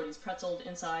pool floaties pretzeled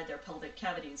inside their pelvic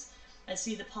cavities. I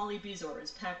see the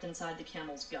polybezoars packed inside the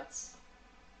camel's guts.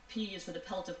 P is for the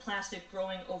pelt of plastic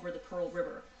growing over the Pearl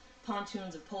River,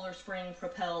 pontoons of Polar Spring,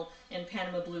 Propel, and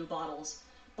Panama Blue bottles,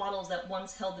 bottles that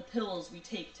once held the pills we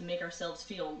take to make ourselves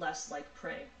feel less like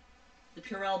prey. The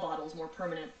Purell bottles more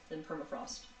permanent than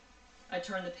permafrost. I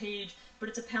turn the page, but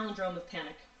it's a palindrome of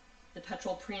panic. The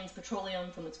petrel preens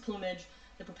petroleum from its plumage,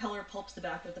 the propeller pulps the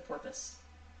back of the porpoise.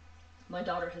 My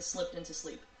daughter has slipped into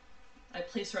sleep. I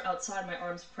place her outside my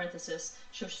arm's parenthesis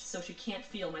so she can't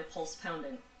feel my pulse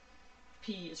pounding.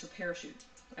 P is for parachute,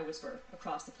 I whisper,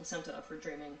 across the placenta of her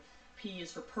dreaming. P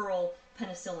is for pearl,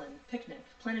 penicillin, picnic,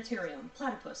 planetarium,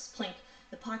 platypus, plink,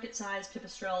 the pocket-sized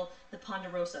pipistrelle, the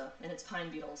ponderosa, and its pine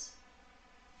beetles.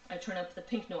 I turn up the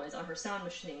pink noise on her sound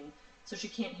machine so she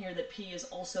can't hear that P is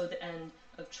also the end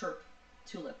of chirp,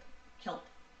 tulip, kelp,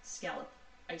 scallop,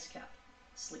 ice cap,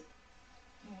 sleep.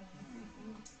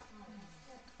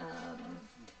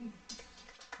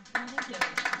 Thank you.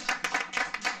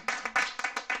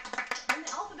 And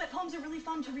the alphabet poems are really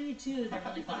fun to read too. They're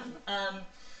really fun.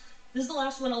 This is the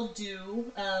last one I'll do.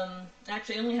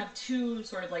 Actually, I only have two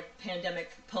sort of like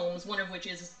pandemic poems, one of which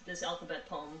is this alphabet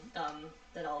poem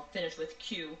that I'll finish with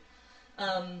Q.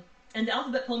 And the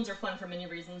alphabet poems are fun for many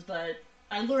reasons, but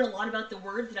I learn a lot about the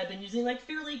word that I've been using like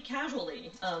fairly casually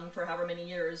for however many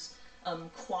years.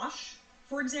 Quash,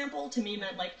 for example, to me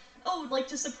meant like, oh, like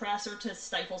to suppress or to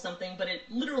stifle something, but it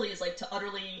literally is like to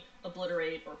utterly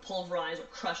obliterate or pulverize or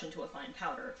crush into a fine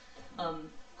powder.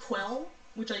 Quell,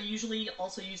 which I usually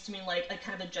also use to mean like a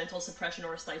kind of a gentle suppression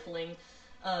or a stifling,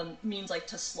 means like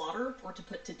to slaughter or to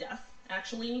put to death,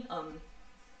 actually.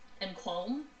 And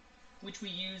qualm, which we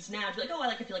use now to be like, oh,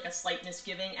 I feel like a slight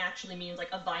misgiving, actually means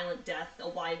like a violent death, a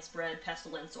widespread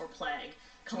pestilence or plague,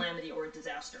 calamity or a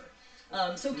disaster.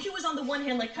 So Q is on the one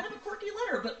hand like kind of a quirky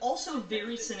letter, but also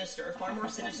very sinister, far more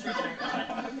sinister than I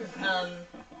thought.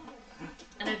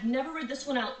 And I've never read this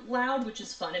one out loud, which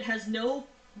is fun. It has no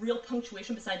real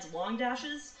punctuation besides long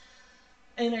dashes,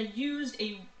 and I used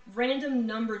a random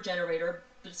number generator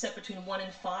set between 1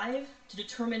 and 5 to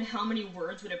determine how many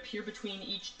words would appear between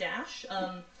each dash,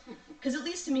 because at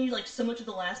least to me, like, so much of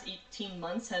the last 18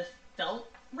 months have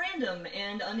felt random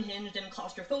and unhinged and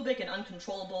claustrophobic and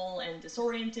uncontrollable and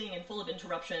disorienting and full of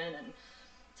interruption, and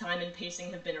time and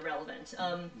pacing have been irrelevant.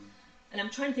 And I'm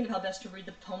trying to think of how best to read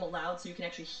the poem aloud so you can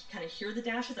actually kind of hear the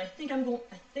dashes. I think I'm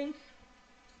going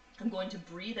to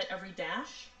breathe at every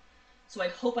dash, so I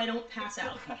hope I don't pass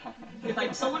out.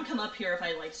 If someone come up here if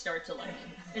I like start to like,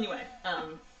 anyway.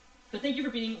 But thank you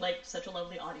for being like such a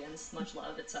lovely audience, much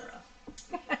love, etc.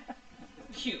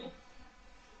 Q.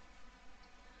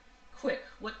 Quick,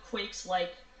 what quakes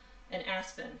like an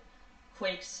aspen,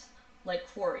 quakes like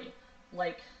quarry,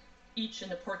 like each in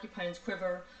the porcupine's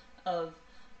quiver of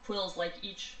quills, like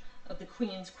each of the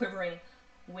queen's quivering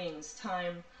wings.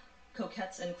 Time,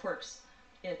 coquettes and quirks.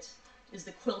 It is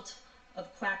the quilt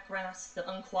of quack grass, the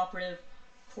uncooperative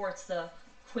quartz, the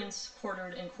quince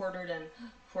quartered and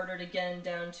quartered again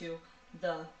down to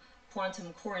the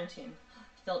quantum quarantine.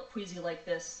 Felt queasy like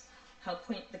this. How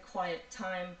quaint the quiet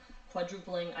time,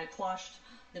 quadrupling, I quashed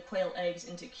the quail eggs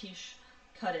into quiche,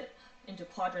 cut it into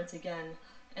quadrants again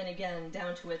and again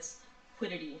down to its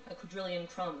quiddity, a quadrillion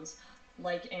crumbs,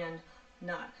 like and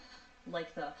not,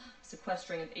 like the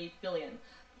sequestering of 8 billion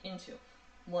into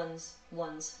ones.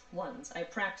 I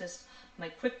practiced my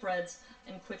quick breads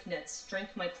and quick knits, drank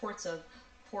my quarts of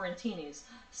quarantinis,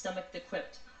 stomached the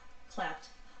quipped, clapped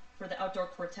for the outdoor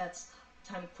quartets,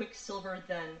 time quicksilver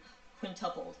then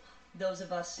quintupled. Those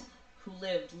of us who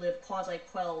lived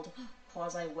quasi-quelled,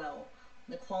 quasi-well.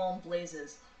 The qualm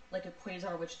blazes like a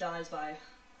quasar which dies by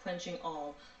quenching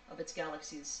all of its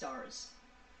galaxy's stars.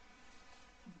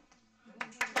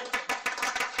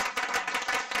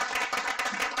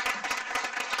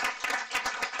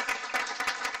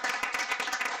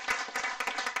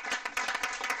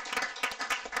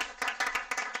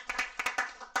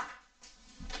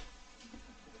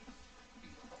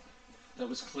 That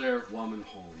was Claire of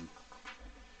Wahmanholm.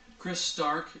 Chris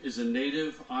Stark is a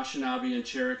native Anishinaabe and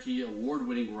Cherokee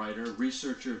award-winning writer,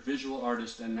 researcher, visual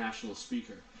artist, and national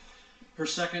speaker. Her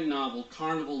second novel,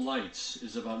 Carnival Lights,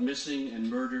 is about missing and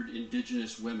murdered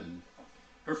Indigenous women.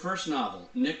 Her first novel,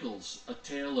 Nichols, A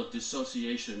Tale of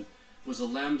Dissociation, was a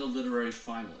Lambda Literary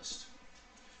finalist.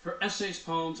 Her essays,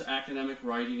 poems, academic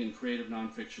writing, and creative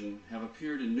nonfiction have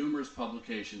appeared in numerous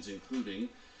publications, including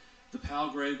the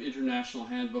Palgrave International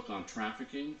Handbook on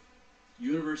Trafficking,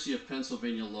 University of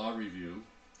Pennsylvania Law Review,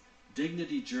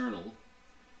 Dignity Journal,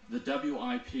 the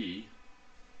WIP,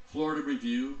 Florida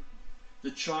Review,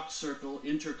 the Chalk Circle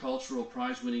Intercultural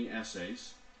Prize-winning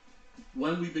essays,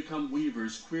 When We Become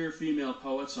Weavers, Queer Female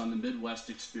Poets on the Midwest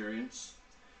Experience,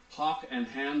 Hawk and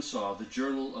Handsaw, the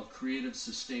Journal of Creative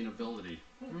Sustainability,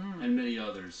 and many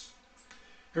others.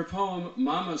 Her poem,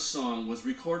 Mama's Song, was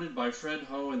recorded by Fred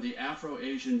Ho and the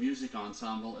Afro-Asian Music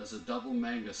Ensemble as a double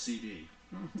manga CD.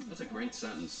 That's a great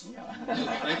sentence.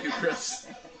 Thank you, Chris.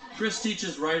 Chris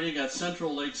teaches writing at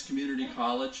Central Lakes Community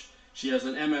College. She has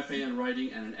an MFA in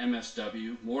writing and an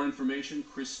MSW. More information,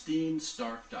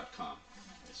 christinestark.com.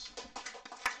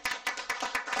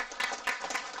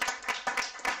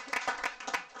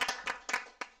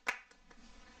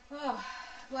 Oh,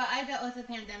 well, I dealt with the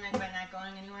pandemic by not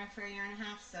going anywhere for a year and a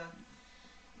half, so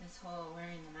this whole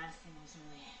wearing the mask thing was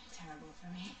really terrible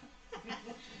for me.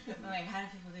 I'm like, how do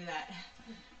people do that?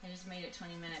 I just made it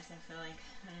 20 minutes. I feel like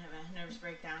I have a nervous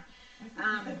breakdown.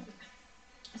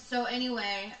 So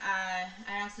anyway,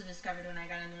 I also discovered when I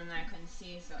got in the room that I couldn't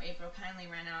see, so April kindly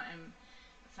ran out and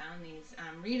found these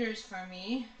readers for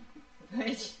me,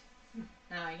 which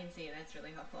now I can see. That's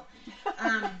really helpful.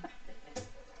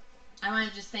 I want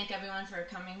to just thank everyone for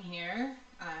coming here,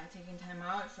 taking time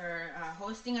out, for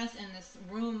hosting us in this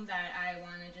room that I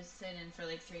want to just sit in for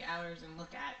like 3 hours and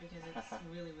look at, because it's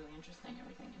really, really interesting,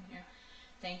 everything in here.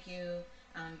 Thank you,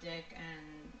 Dick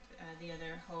and the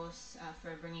other hosts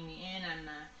for bringing me in. I'm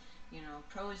the,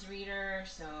 prose reader,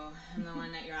 so I'm the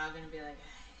one that you're all going to be like,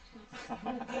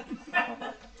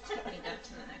 get up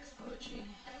to the next poetry.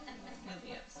 You'll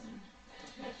be up soon.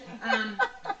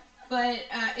 But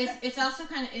it's also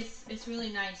kind of, it's really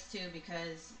nice too,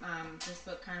 because this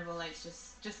book, Carnival Lights,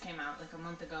 just came out like a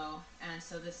month ago, and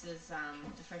so this is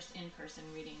the first in-person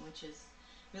reading, which is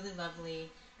really lovely,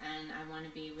 and I want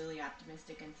to be really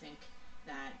optimistic and think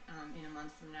that in a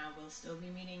month from now we'll still be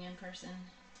meeting in person.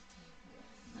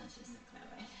 Let's just think that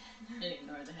way and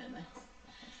ignore the headlines.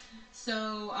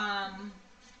 So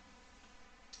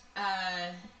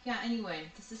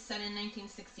anyway, this is set in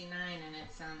 1969, and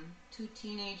it's two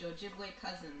teenage Ojibwe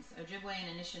cousins. Ojibwe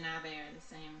and Anishinaabe are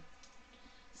the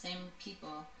same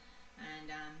people,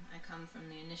 and I come from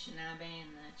the Anishinaabe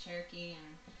and the Cherokee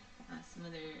and some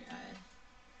other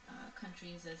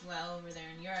countries as well over there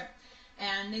in Europe.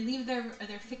 And they leave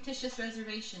their fictitious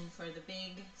reservation for the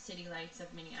big city lights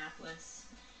of Minneapolis.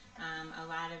 A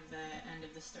lot of the end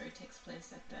of the story takes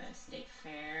place at the State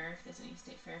Fair. If there's any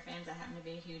State Fair fans, I happen to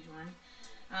be a huge one.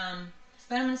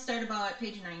 But I'm going to start about at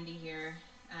page 90 here,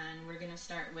 and we're going to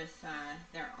start with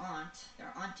their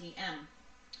Auntie M.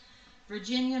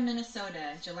 Virginia,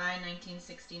 Minnesota, July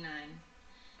 1969.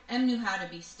 M knew how to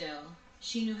be still.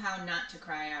 She knew how not to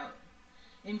cry out.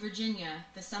 In Virginia,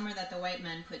 the summer that the white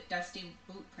men put dusty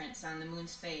boot prints on the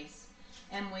moon's face,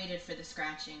 M waited for the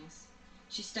scratchings.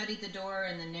 She studied the door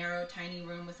in the narrow, tiny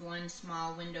room with one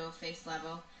small window face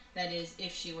level, that is,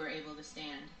 if she were able to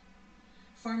stand.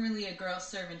 Formerly a girl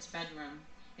servant's bedroom,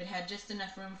 it had just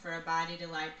enough room for a body to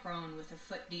lie prone with a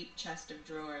foot-deep chest of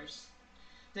drawers.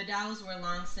 The dolls were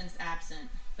long since absent,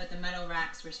 but the metal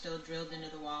racks were still drilled into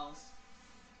the walls.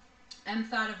 M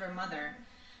thought of her mother,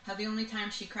 how the only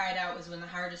time she cried out was when the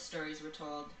hardest stories were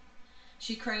told.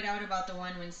 She cried out about the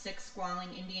one when 6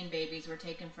 squalling Indian babies were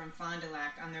taken from Fond du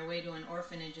Lac on their way to an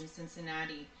orphanage in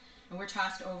Cincinnati and were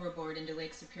tossed overboard into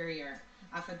Lake Superior,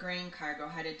 off a grain cargo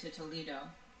headed to Toledo.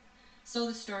 So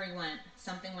the story went.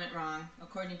 Something went wrong,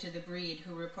 according to the breed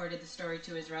who reported the story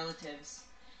to his relatives.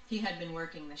 He had been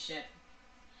working the ship.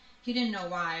 He didn't know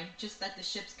why, just that the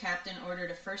ship's captain ordered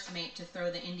a first mate to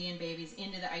throw the Indian babies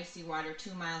into the icy water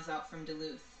 2 miles out from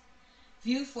Duluth.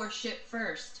 "View for ship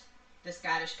first," the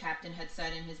Scottish captain had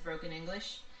said in his broken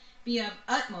English. "Be of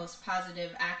utmost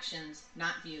positive actions,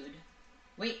 not viewed.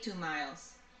 Wait 2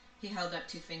 miles. He held up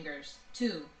 2 fingers.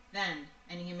 2, then,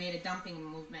 and he made a dumping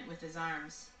movement with his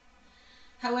arms.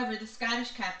 However, the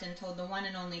Scottish captain told the one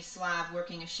and only Slav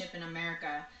working a ship in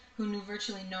America, who knew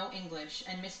virtually no English,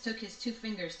 and mistook his 2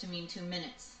 fingers to mean 2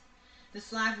 minutes. The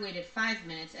Slav waited 5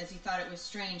 minutes, as he thought it was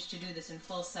strange to do this in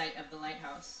full sight of the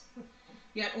lighthouse.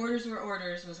 Yet orders were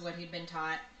orders, was what he'd been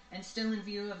taught, and still in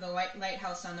view of the white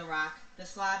lighthouse on the rock, the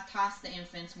Slav tossed the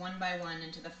infants one by one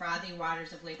into the frothy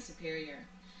waters of Lake Superior,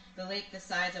 the lake the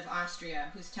size of Austria,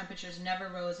 whose temperatures never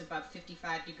rose above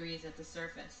 55 degrees at the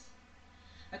surface.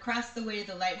 Across the way,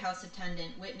 the lighthouse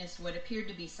attendant witnessed what appeared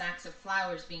to be sacks of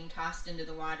flowers being tossed into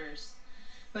the waters.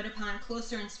 But upon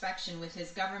closer inspection with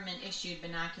his government-issued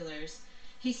binoculars,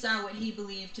 he saw what he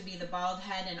believed to be the bald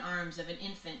head and arms of an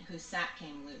infant whose sack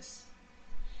came loose.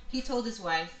 He told his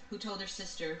wife, who told her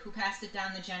sister, who passed it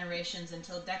down the generations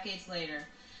until decades later,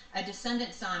 a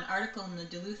descendant saw an article in the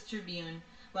Duluth Tribune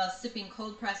while sipping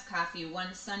cold-pressed coffee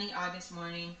one sunny August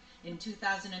morning in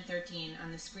 2013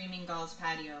 on the Screaming Gulls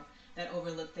patio that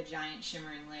overlooked the giant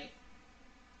shimmering lake.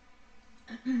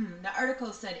 The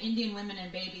article said Indian women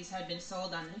and babies had been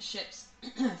sold on the ships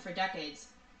for decades,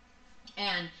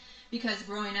 and because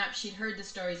growing up she'd heard the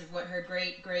stories of what her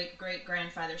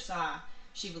great-great-great-grandfather saw,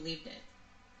 she believed it.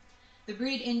 The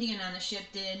breed Indian on the ship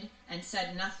did and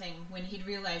said nothing when he'd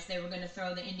realized they were going to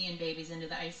throw the Indian babies into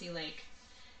the icy lake.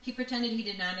 He pretended he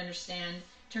did not understand,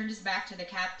 turned his back to the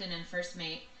captain and first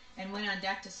mate, and went on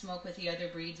deck to smoke with the other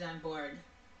breeds on board.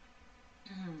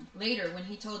 Later, when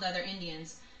he told other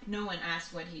Indians, no one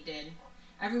asked what he did.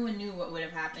 Everyone knew what would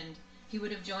have happened. He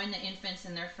would have joined the infants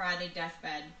in their frothy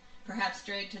deathbed, perhaps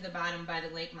dragged to the bottom by the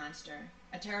lake monster.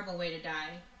 A terrible way to die,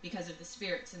 because of the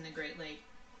spirits in the Great Lake.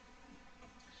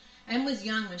 Em was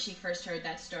young when she first heard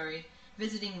that story,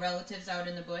 visiting relatives out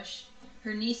in the bush.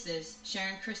 Her nieces,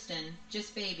 Sharon and Kristen,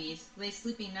 just babies, lay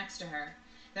sleeping next to her,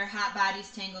 their hot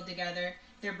bodies tangled together,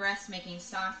 their breasts making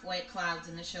soft white clouds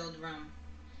in the chilled room.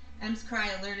 Em's cry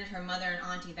alerted her mother and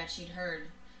auntie that she'd heard.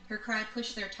 Her cry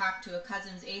pushed their talk to a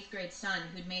cousin's 8th grade son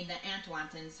who'd made the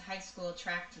Antwantons high school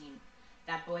track team.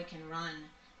 "That boy can run,"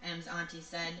 Em's auntie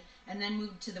said, and then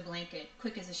moved to the blanket,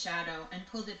 quick as a shadow, and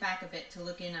pulled it back a bit to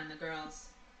look in on the girls.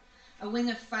 A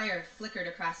wing of fire flickered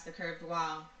across the curved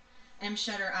wall. Em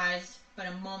shut her eyes, but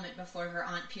a moment before her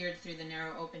aunt peered through the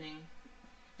narrow opening.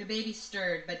 The babies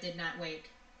stirred, but did not wake.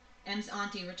 Em's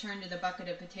auntie returned to the bucket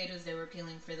of potatoes they were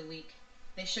peeling for the week.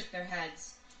 They shook their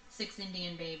heads. 6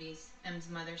 Indian babies, Em's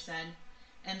mother said.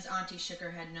 Em's auntie shook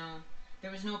her head no.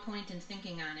 There was no point in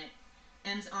thinking on it.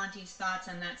 Em's auntie's thoughts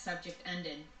on that subject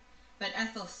ended. But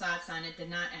Ethel's thoughts on it did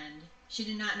not end. She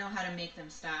did not know how to make them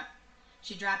stop.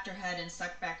 She dropped her head and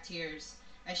sucked back tears,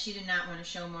 as she did not want to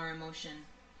show more emotion.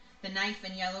 The knife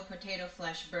and yellow potato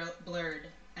flesh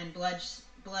blurred, and blood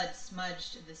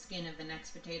smudged the skin of the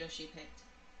next potato she picked.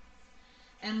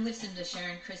 Em listened to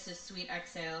Sharon and Chris's sweet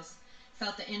exhales,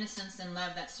 felt the innocence and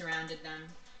love that surrounded them.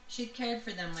 She'd cared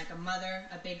for them like a mother,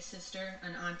 a big sister,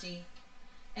 an auntie.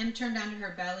 Em turned onto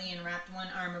her belly and wrapped one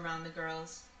arm around the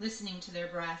girls, listening to their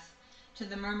breath, to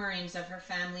the murmurings of her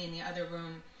family in the other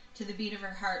room, to the beat of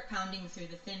her heart pounding through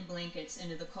the thin blankets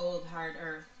into the cold, hard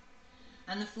earth.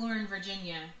 On the floor in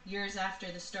Virginia, years after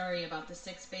the story about the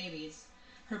 6 babies,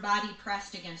 her body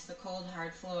pressed against the cold,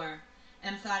 hard floor,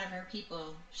 Em thought of her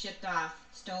people, shipped off,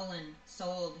 stolen,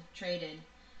 sold, traded,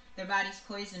 their bodies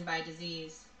poisoned by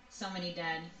disease, so many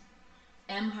dead.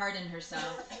 Em hardened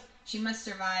herself. She must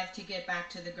survive to get back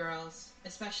to the girls,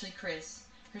 especially Chris,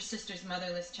 her sister's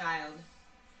motherless child.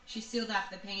 She sealed off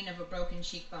the pain of a broken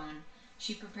cheekbone.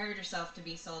 She prepared herself to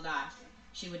be sold off.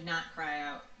 She would not cry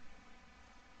out.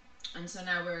 And so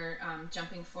now we're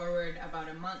jumping forward about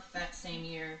a month that same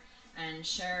year, and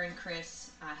Cher and Chris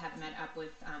have met up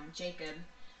with Jacob,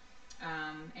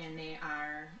 and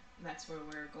that's where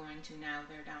we're going to now.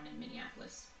 They're down in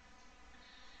Minneapolis.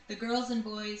 The girls and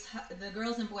boy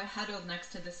huddled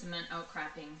next to the cement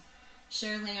outcropping.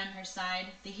 Cher lay on her side,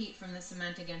 the heat from the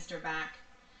cement against her back.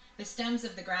 The stems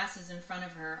of the grasses in front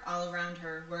of her, all around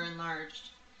her, were enlarged.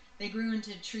 They grew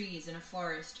into trees in a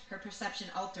forest, her perception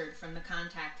altered from the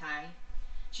contact high.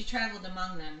 She traveled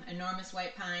among them, enormous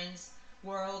white pines,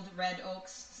 whorled red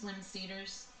oaks, slim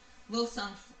cedars,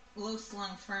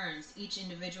 low-slung ferns, each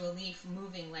individual leaf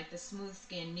moving like the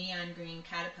smooth-skinned neon-green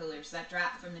caterpillars that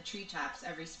drop from the treetops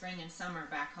every spring and summer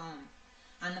back home.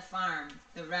 On the farm,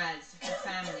 the res, her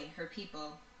family, her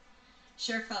people.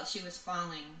 Cher felt she was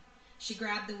falling. She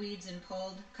grabbed the weeds and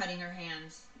pulled, cutting her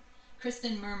hands.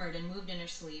 Kristen murmured and moved in her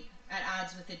sleep, at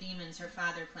odds with the demons her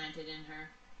father planted in her.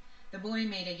 The boy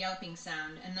made a yelping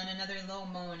sound, and then another low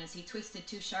moan as he twisted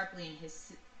too sharply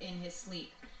in his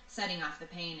sleep, setting off the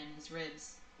pain in his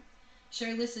ribs.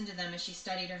 Cher listened to them as she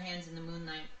studied her hands in the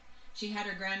moonlight. She had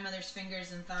her grandmother's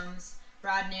fingers and thumbs,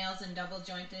 broad nails and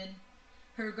double-jointed.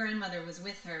 Her grandmother was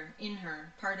with her, in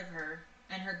her, part of her,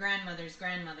 and her grandmother's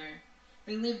grandmother.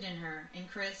 They lived in her, in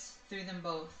Chris, through them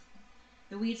both.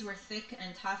 The weeds were thick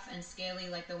and tough and scaly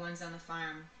like the ones on the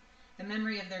farm. The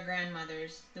memory of their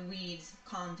grandmothers, the weeds,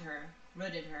 calmed her,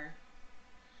 rooted her.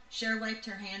 Cher wiped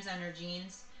her hands on her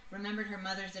jeans, remembered her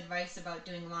mother's advice about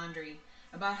doing laundry,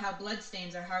 about how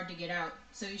bloodstains are hard to get out,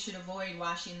 so you should avoid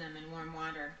washing them in warm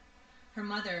water. Her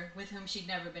mother, with whom she'd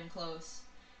never been close.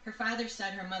 Her father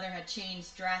said her mother had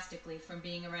changed drastically from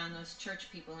being around those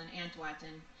church people in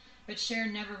Antwaten, but Cher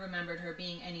never remembered her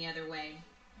being any other way.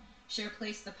 Cher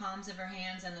placed the palms of her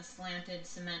hands on the slanted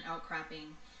cement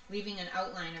outcropping, leaving an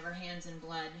outline of her hands in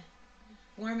blood.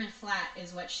 Warm and flat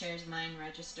is what Cher's mind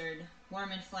registered.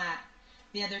 Warm and flat.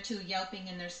 The other two yelping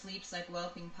in their sleeps like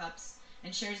whelping pups,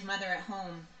 and Cher's mother at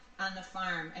home on the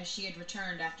farm as she had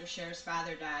returned after Cher's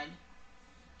father died.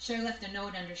 Cher left a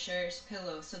note under Cher's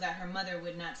pillow so that her mother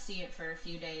would not see it for a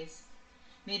few days.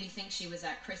 Maybe think she was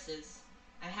at Chris's.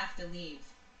 I have to leave.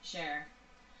 Cher.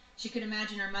 She could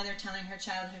imagine her mother telling her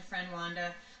childhood friend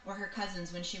Wanda or her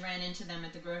cousins when she ran into them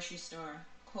at the grocery store.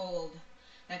 Cold.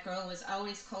 That girl was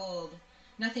always cold.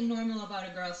 Nothing normal about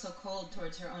a girl so cold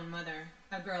towards her own mother.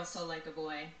 A girl so like a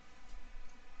boy.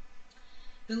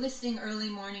 The listing early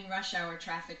morning rush hour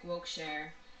traffic woke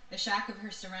Cher. The shock of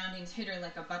her surroundings hit her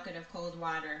like a bucket of cold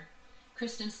water.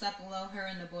 Kristen slept below her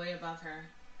and the boy above her.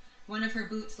 One of her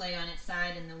boots lay on its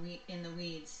side in the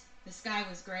weeds. The sky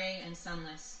was gray and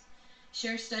sunless.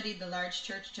 Cher studied the large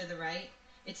church to the right,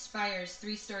 its spires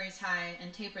 3 stories high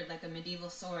and tapered like a medieval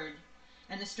sword,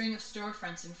 and the string of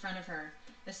storefronts in front of her,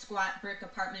 the squat brick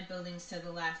apartment buildings to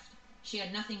the left. She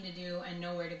had nothing to do and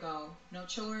nowhere to go. No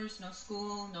chores, no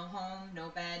school, no home, no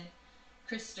bed.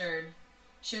 Chris stirred.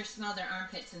 Cher smelled her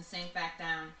armpits and sank back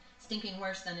down, stinking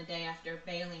worse than a day after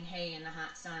baling hay in the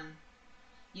hot sun.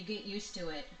 You get used to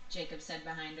it, Jacob said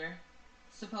behind her.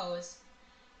 Suppose.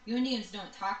 You Indians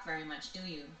don't talk very much, do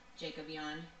you? Jacob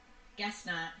yawned. Guess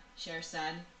not, Cher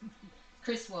said.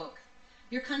 Chris woke.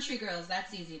 You're country girls,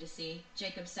 that's easy to see.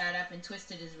 Jacob sat up and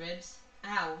twisted his ribs.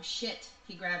 Ow, shit,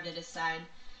 he grabbed at his side.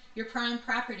 You're prime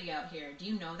property out here, do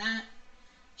you know that?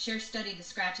 Cher studied the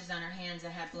scratches on her hands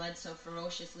that had bled so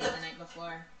ferociously the night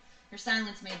before. Her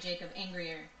silence made Jacob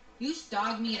angrier. You's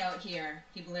dog meat out here,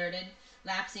 he blurted,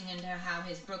 lapsing into how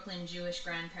his Brooklyn Jewish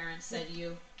grandparents said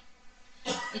you.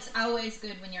 It's always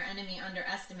good when your enemy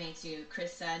underestimates you,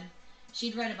 Chris said.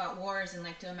 She'd read about wars and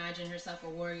liked to imagine herself a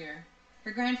warrior.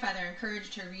 Her grandfather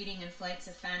encouraged her reading in flights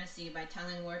of fantasy by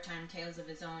telling wartime tales of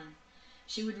his own.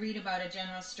 She would read about a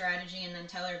general's strategy and then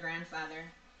tell her grandfather.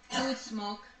 He would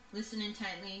smoke, listen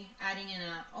intently, adding in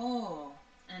a "oh"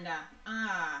 and a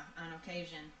 "ah" on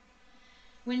occasion.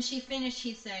 When she finished,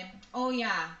 he'd say, "Oh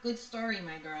yeah, good story,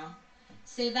 my girl.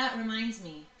 Say, that reminds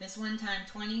me, this one time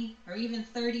 20 or even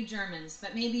 30 Germans,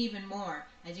 but maybe even more,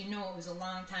 as you know it was a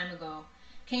long time ago,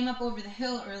 came up over the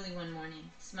hill early one morning,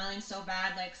 smelling so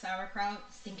bad like sauerkraut,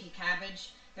 stinky cabbage,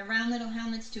 their round little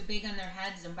helmets too big on their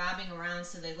heads and bobbing around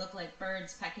so they looked like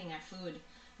birds pecking at food.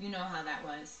 You know how that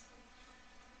was.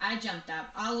 I jumped up,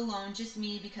 all alone, just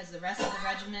me, because the rest of the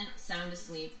regiment sound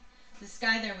asleep. The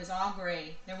sky there was all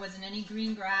gray. There wasn't any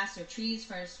green grass or trees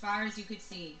for as far as you could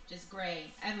see. Just gray.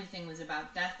 Everything was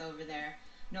about death over there.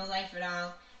 No life at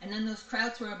all. And then those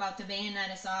krauts were about to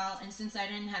bayonet us all, and since I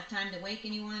didn't have time to wake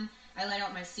anyone, I let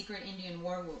out my secret Indian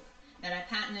war whoop that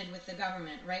I patented with the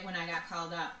government right when I got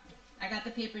called up. I got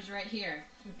the papers right here,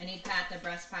 and he'd pat the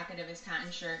breast pocket of his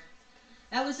cotton shirt.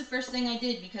 That was the first thing I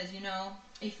did because, you know,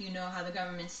 if you know how the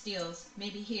government steals,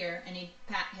 maybe here, and he'd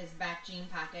pat his back jean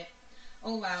pocket.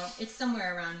 Oh well, it's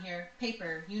somewhere around here.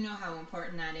 Paper, you know how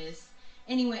important that is.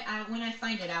 Anyway, when I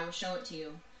find it, I will show it to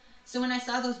you. So when I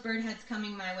saw those bird heads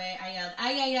coming my way, I yelled,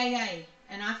 "Ay, ay, ay, ay!"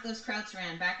 And off those krauts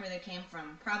ran, back where they came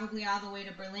from, probably all the way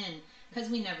to Berlin, 'cause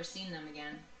we never seen them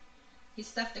again. He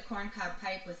stuffed a corncob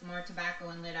pipe with more tobacco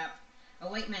and lit up. A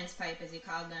white man's pipe, as he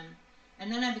called them.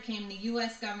 And then I became the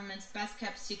U.S. government's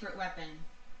best-kept secret weapon.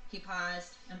 He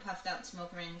paused and puffed out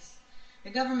smoke rings. The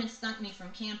government stunk me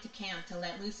from camp to camp to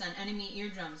let loose on enemy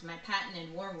eardrums my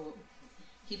patented war whoop.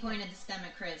 He pointed the stem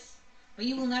at Chris. But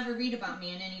you will never read about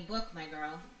me in any book, my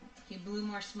girl. He blew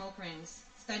more smoke rings,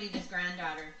 studied his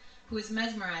granddaughter, who was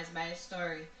mesmerized by his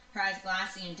story, her eyes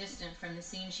glassy and distant from the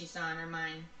scene she saw in her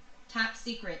mind. Top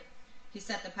secret. He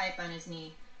set the pipe on his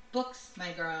knee. Books,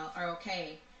 my girl, are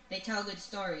okay. They tell good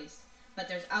stories. But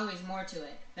there's always more to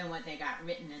it than what they got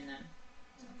written in them.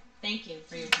 So, thank you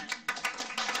for your time.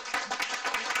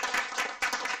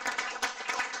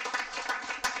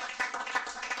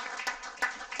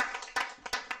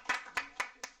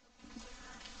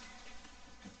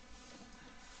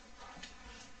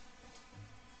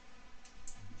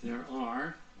 There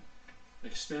are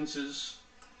expenses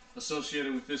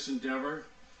associated with this endeavor,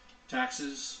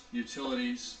 taxes,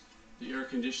 utilities, the air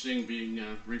conditioning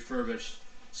being refurbished.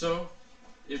 So,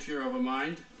 if you're of a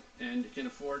mind and can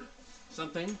afford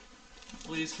something,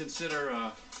 please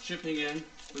consider chipping in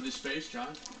for this space,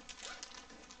 John.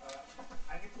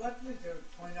 I neglected to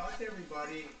point out to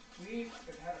everybody, we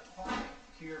have had a clock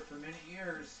here for many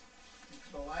years, and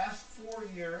for the last 4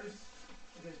 years,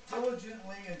 it has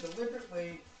diligently and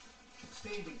deliberately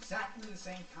stayed exactly the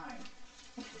same time.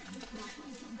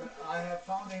 But I have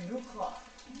found a new clock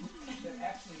that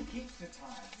actually keeps the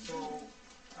time. So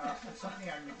something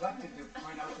I neglected to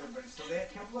point out to everybody. So they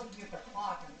kept looking at the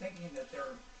clock and thinking that their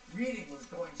reading was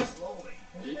going slowly.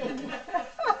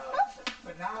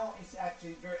 But now it's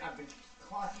actually very, I've been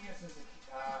clocking it since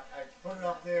I put it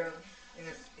up there, and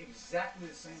it's exactly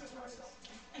the same as myself.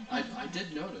 I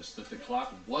did notice that the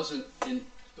clock was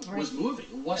moving.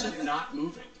 It wasn't not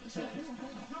moving.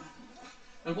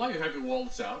 And while you have your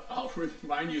wallets out, I'll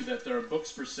remind you that there are books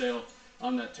for sale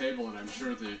on that table, and I'm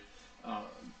sure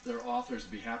their authors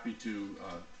will be happy to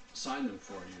sign them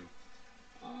for you.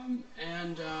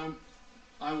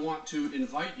 I want to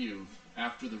invite you,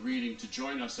 after the reading, to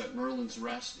join us at Merlin's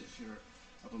Rest if you're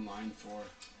of a mind for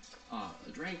a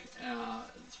drink. The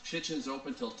kitchen's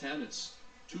open till 10. It's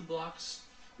 2 blocks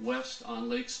west on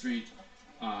Lake Street,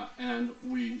 and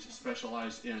we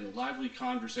specialize in lively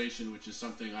conversation, which is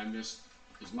something I missed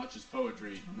as much as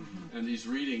poetry, and these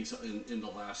readings in the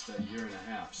last year and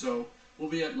a half. So we'll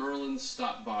be at Merlin's.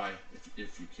 Stop by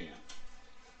if you can.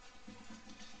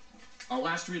 Our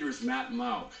last reader is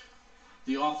Mauch,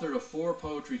 the author of 4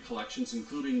 poetry collections,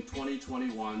 including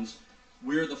 2021's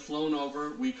We're the Flown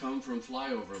Over, We Come from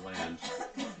Flyover Land,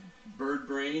 Bird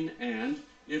Brain, and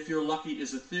If You're Lucky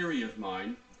is a Theory of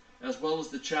Mine, as well as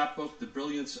the chapbook The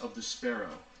Brilliance of the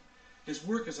Sparrow. His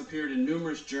work has appeared in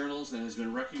numerous journals and has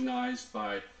been recognized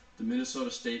by the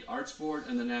Minnesota State Arts Board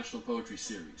and the National Poetry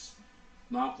Series.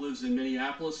 Mauch lives in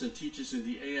Minneapolis and teaches in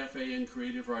the AFAN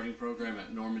Creative Writing Program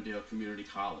at Normandale Community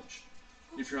College.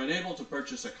 If you're unable to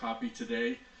purchase a copy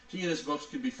today, he and his books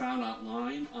can be found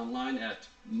online at,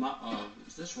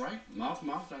 is this right?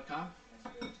 Mauch.com?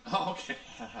 Oh, okay.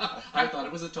 I thought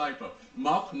it was a typo.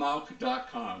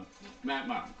 Mauch.com. Matt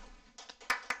Mauch.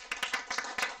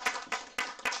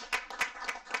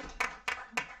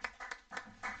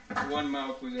 One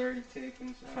Mauch was already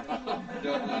taken, so I had to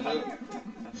double it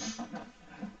up.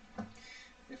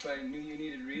 If I knew you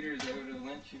needed readers, I would have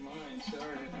lent you mine.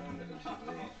 Sorry, I found it too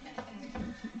late.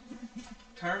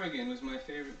 Ptarmigan was my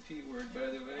favorite P word, by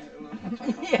the way. I love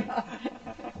ptarmigan. Yeah.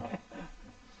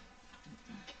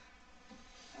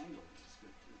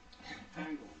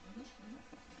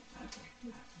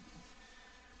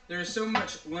 There is so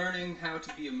much learning how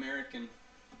to be American.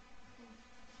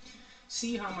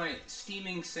 See how my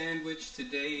steaming sandwich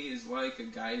today is like a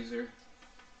geyser.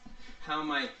 How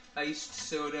my iced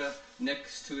soda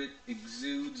next to it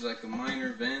exudes like a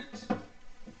minor vent.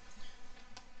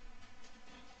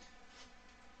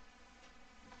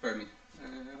 Pardon me.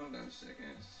 Hold on a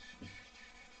second.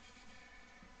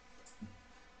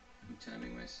 I'm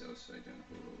timing myself so I don't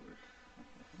go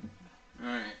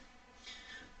over. Alright.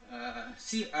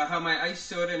 See how my iced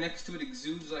soda next to it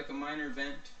exudes like a minor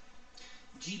vent.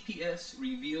 GPS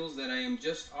reveals that I am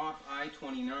just off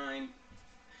I-29.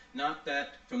 Not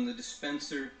that from the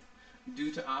dispenser, due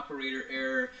to operator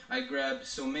error, I grabbed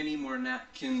so many more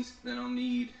napkins than I'll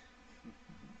need.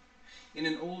 In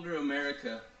an older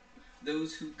America,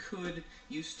 those who could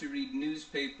used to read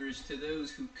newspapers to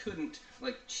those who couldn't,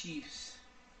 like chiefs.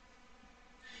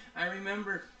 I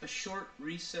remember a short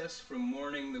recess from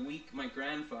mourning the week my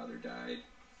grandfather died,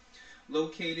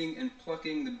 locating and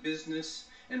plucking the business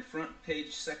and front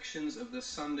page sections of the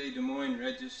Sunday Des Moines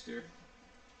Register.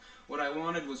 What I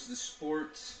wanted was the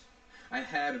sports. I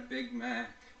had a Big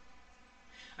Mac.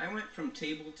 I went from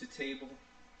table to table,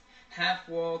 half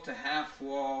wall to half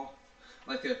wall,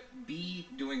 like a bee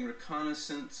doing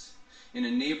reconnaissance in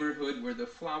a neighborhood where the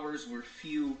flowers were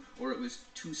few or it was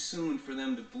too soon for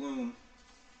them to bloom.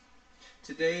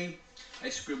 Today, I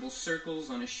scribble circles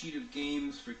on a sheet of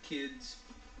games for kids.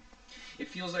 It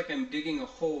feels like I'm digging a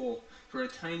hole for a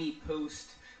tiny post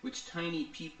which tiny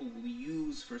people will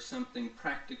use for something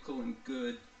practical and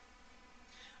good.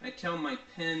 I tell my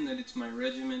pen that it's my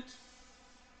regiment.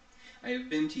 I have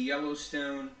been to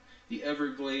Yellowstone, the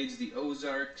Everglades, the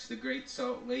Ozarks, the Great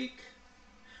Salt Lake.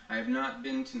 I have not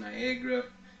been to Niagara,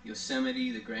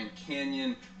 Yosemite, the Grand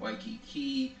Canyon,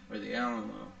 Waikiki, or the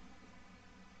Alamo.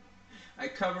 I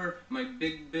cover my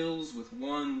big bills with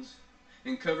ones,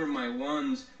 and cover my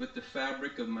ones with the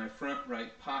fabric of my front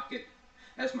right pocket,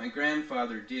 as my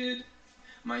grandfather did,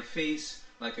 my face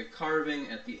like a carving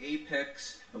at the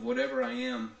apex of whatever I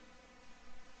am.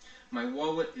 My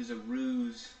wallet is a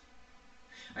ruse.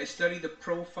 I study the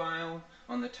profile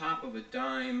on the top of a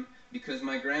dime because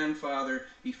my grandfather,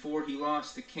 before he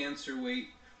lost the cancer weight,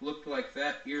 looked like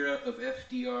that era of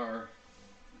FDR.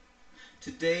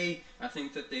 Today, I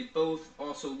think that they both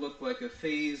also look like a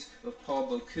phase of Paul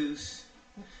Bocuse,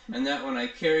 and that when I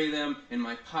carry them in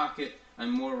my pocket,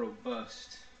 I'm more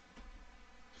robust.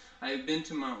 I have been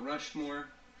to Mount Rushmore,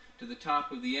 to the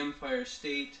top of the Empire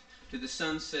State, to the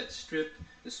Sunset Strip,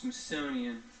 the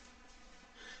Smithsonian.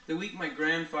 The week my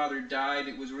grandfather died,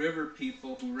 it was river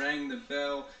people who rang the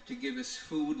bell to give us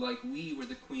food like we were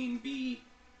the queen bee.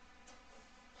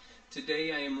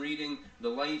 Today I am reading the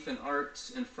life and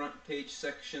arts and front page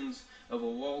sections of a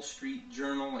Wall Street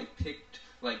journal I picked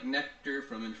like nectar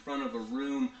from in front of a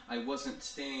room I wasn't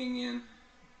staying in.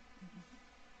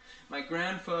 My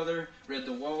grandfather read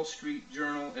the Wall Street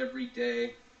Journal every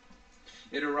day.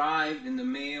 It arrived in the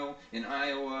mail in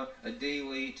Iowa a day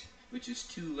late, which is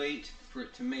too late for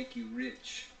it to make you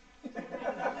rich.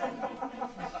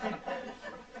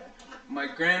 My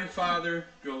grandfather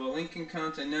drove a Lincoln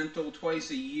Continental twice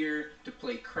a year to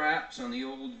play craps on the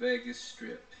old Vegas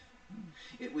Strip.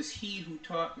 It was he who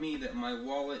taught me that my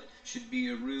wallet should be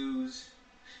a ruse.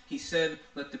 He said,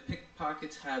 let the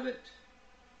pickpockets have it.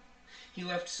 He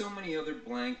left so many other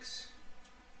blanks.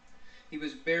 He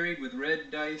was buried with red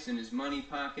dice in his money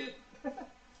pocket.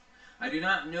 I do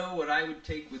not know what I would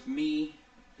take with me,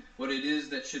 what it is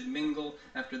that should mingle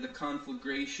after the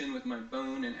conflagration with my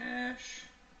bone and ash.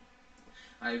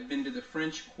 I have been to the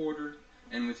French Quarter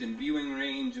and within viewing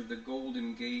range of the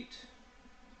Golden Gate.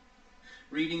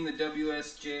 Reading the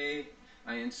WSJ,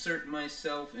 I insert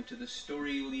myself into the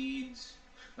story leads,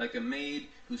 like a maid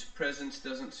whose presence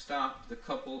doesn't stop the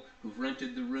couple who've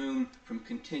rented the room from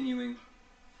continuing.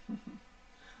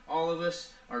 All of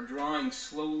us are drawing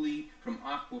slowly from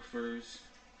aquifers.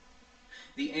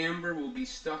 The amber will be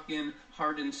stuck in,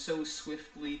 hardened so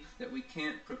swiftly that we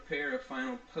can't prepare a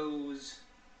final pose.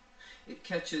 It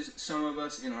catches some of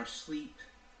us in our sleep.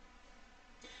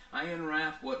 I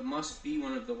unwrap what must be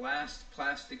one of the last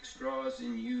plastic straws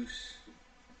in use.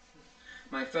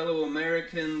 My fellow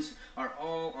Americans are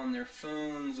all on their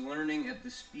phones, learning at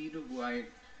the speed of light.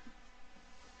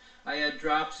 I add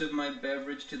drops of my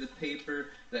beverage to the paper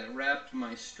that wrapped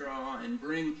my straw and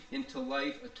bring into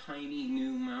life a tiny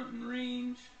new mountain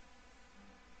range.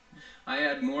 I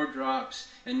add more drops,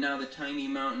 and now the tiny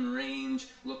mountain range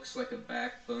looks like a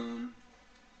backbone.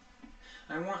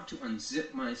 I want to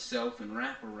unzip myself and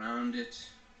wrap around it.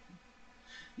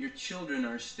 Your children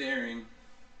are staring.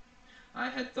 I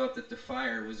had thought that the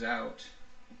fire was out.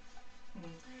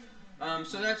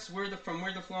 So that's from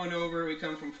Where the Flown Over. We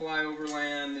come from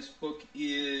Flyoverland. This book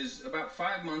is about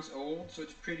 5 months old, so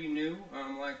it's pretty new,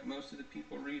 like most of the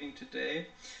people reading today.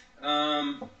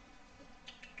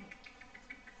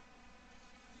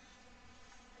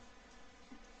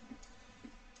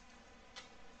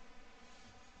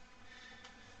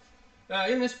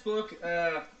 In this book,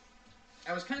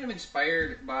 I was kind of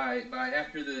inspired by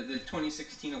after the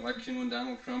 2016 election when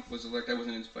Donald Trump was elected. I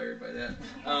wasn't inspired by that.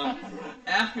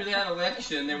 After that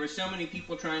election, there were so many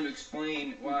people trying to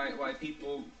explain why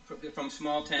people from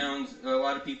small towns, a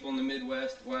lot of people in the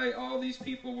Midwest, why all these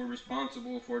people were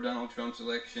responsible for Donald Trump's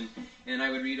election. And I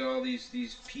would read all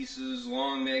these pieces,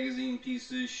 long magazine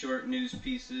pieces, short news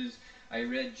pieces. I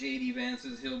read J.D.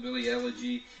 Vance's Hillbilly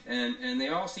Elegy, and they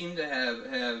all seem to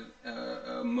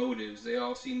have motives. They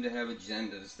all seem to have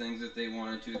agendas, things that they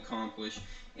wanted to accomplish.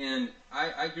 And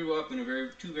I grew up in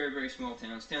two very, very small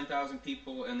towns, 10,000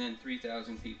 people and then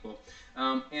 3,000 people.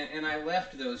 And I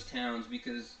left those towns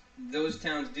because those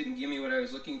towns didn't give me what I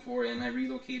was looking for, and I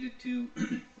relocated to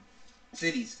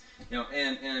cities.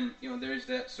 And there's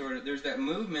that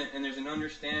movement, and there's an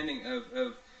understanding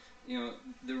of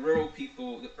the rural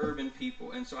people, the urban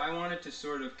people. And so I wanted to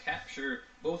sort of capture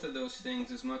both of those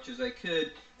things as much as I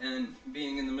could, and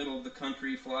being in the middle of the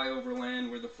country, Flyoverland,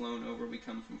 Where the Flown Over, we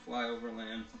come from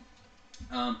Flyoverland.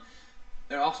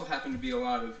 There also happened to be a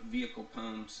lot of vehicle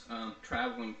poems,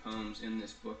 traveling poems in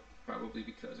this book, probably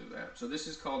because of that. So this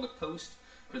is called a post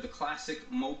for the classic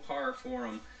Mopar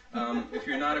Forum. If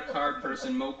you're not a car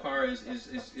person, Mopar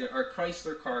are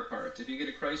Chrysler car parts. If you get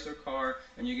a Chrysler car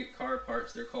and you get car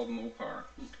parts, they're called Mopar.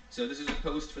 So this is a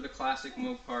post for the classic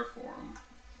Mopar Forum.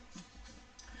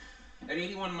 At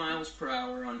 81 miles per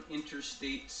hour on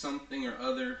interstate something or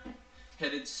other,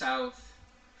 headed south,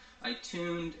 I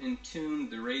tuned and tuned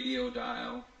the radio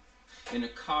dial. In a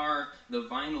car, the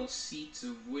vinyl seats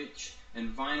of which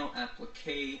and vinyl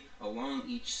applique along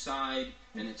each side,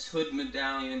 and its hood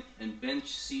medallion and bench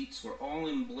seats were all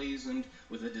emblazoned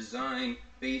with a design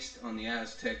based on the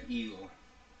Aztec eagle.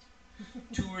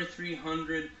 200 or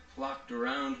 300 flocked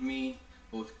around me,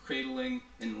 both cradling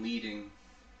and leading.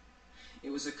 It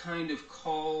was a kind of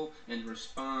call and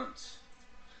response,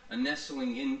 a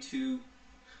nestling into,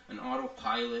 an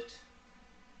autopilot.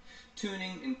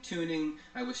 Tuning and tuning,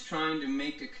 I was trying to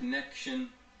make a connection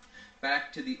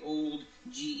back to the old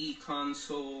GE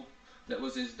console that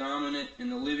was as dominant in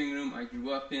the living room I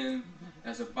grew up in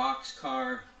as a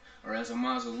boxcar or as a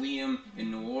mausoleum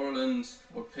in New Orleans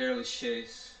or Père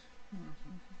Lachaise.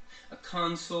 a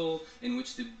console in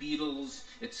which the Beatles,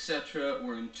 etc.,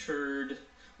 were interred,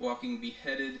 walking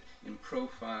beheaded in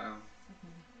profile.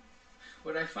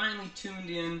 What I finally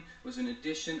tuned in was an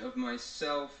edition of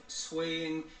myself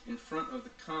swaying in front of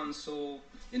the console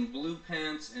in blue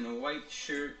pants and a white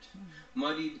shirt,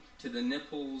 muddied to the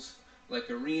nipples like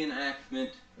a reenactment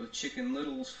of Chicken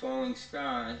Little's Falling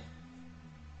Sky.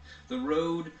 The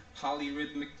road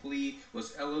polyrhythmically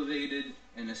was elevated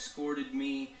and escorted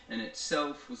me, and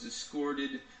itself was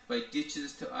escorted by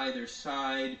ditches to either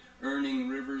side, earning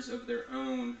rivers of their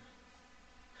own.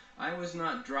 I was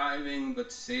not driving,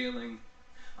 but sailing.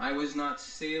 I was not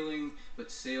sailing,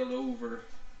 but sailed over.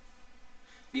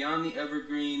 Beyond the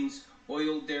evergreens,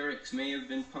 oil derricks may have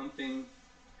been pumping.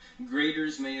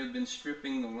 Graders may have been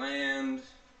stripping the land.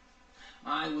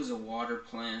 I was a water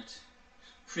plant,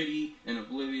 pretty and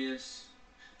oblivious,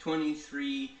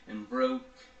 23 and broke,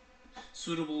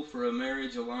 suitable for a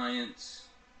marriage alliance,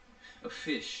 a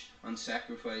fish on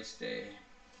sacrifice day.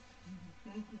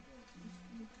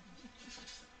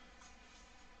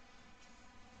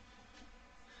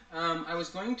 I was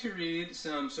going to read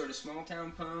some sort of small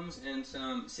town poems and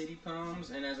some city poems,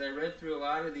 and as I read through a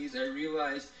lot of these, I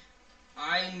realized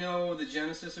I know the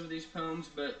genesis of these poems,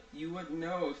 but you wouldn't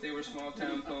know if they were small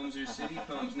town poems or city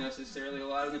poems necessarily, a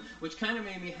lot of them, which kind of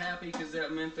made me happy because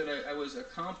that meant that I was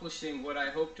accomplishing what I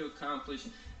hoped to accomplish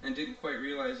and didn't quite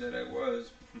realize that I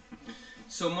was.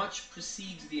 So much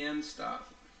precedes the end stop.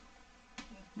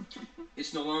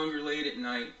 It's no longer late at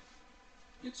night.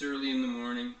 It's early in the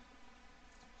morning.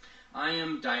 I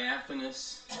am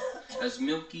diaphanous, as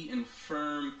milky and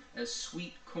firm as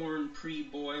sweet corn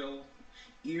pre-boil,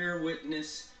 ear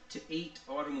witness to 8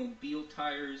 automobile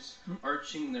tires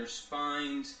arching their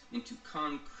spines into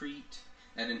concrete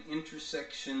at an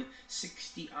intersection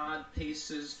 60-odd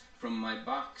paces from my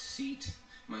box seat,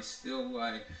 my still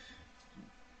life.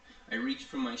 I reach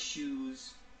for my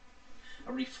shoes.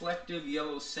 A reflective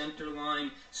yellow center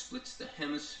line splits the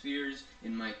hemispheres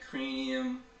in my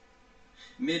cranium.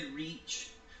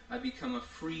 Mid-reach, I become a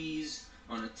frieze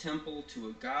on a temple to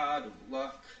a god of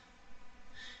luck.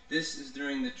 This is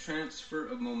during the transfer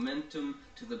of momentum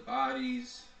to the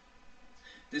bodies.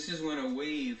 This is when a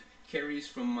wave carries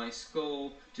from my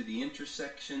skull to the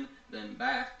intersection, then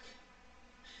back.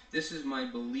 This is my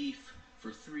belief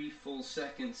for 3 full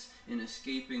seconds in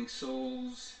escaping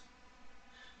souls.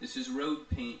 This is road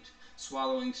paint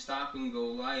swallowing stop-and-go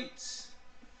lights.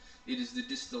 It is the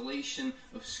distillation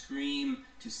of scream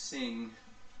to sing.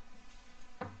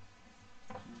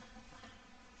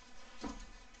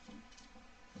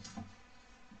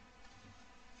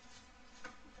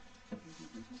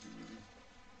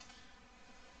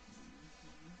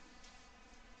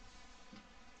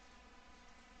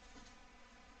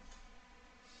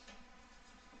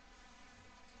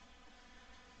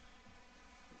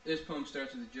 This poem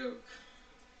starts with a joke.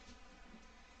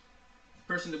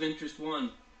 Person of interest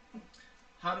 1.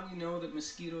 How do we know that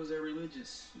mosquitoes are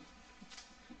religious?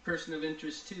 Person of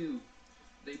interest 2.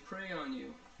 They prey on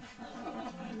you.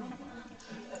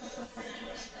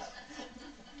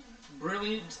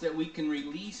 Brilliant that we can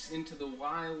release into the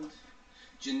wild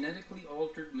genetically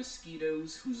altered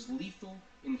mosquitoes whose lethal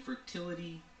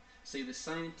infertility, say the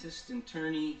scientist and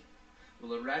Turney,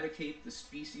 will eradicate the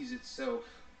species itself.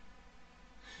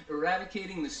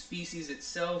 Eradicating the species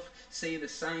itself, say the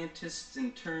scientists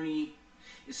and Turney,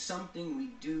 is something we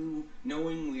do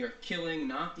knowing we are killing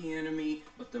not the enemy,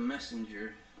 but the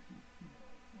messenger.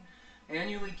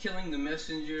 Annually killing the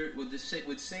messenger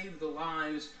would save the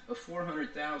lives of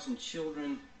 400,000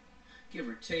 children, give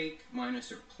or take,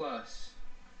 minus or plus.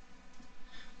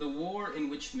 The war in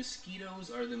which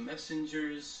mosquitoes are the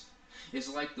messengers is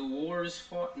like the wars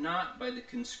fought not by the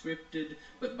conscripted,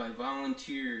 but by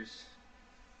volunteers.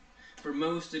 For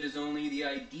most, it is only the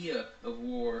idea of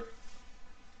war.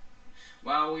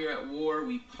 While we are at war,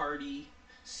 we party,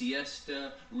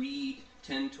 siesta, read,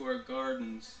 tend to our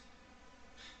gardens.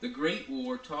 The Great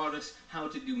War taught us how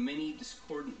to do many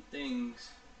discordant things.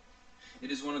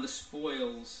 It is one of the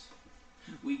spoils.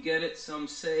 We get it, some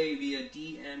say, via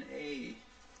DNA.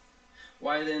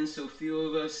 Why then so few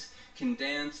of us can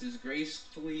dance as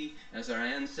gracefully as our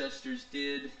ancestors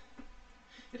did?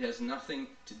 It has nothing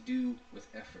to do with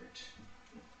effort.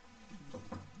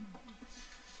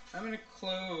 I'm going to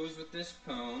close with this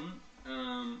poem.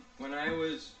 When I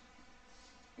was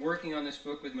working on this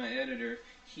book with my editor,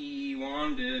 he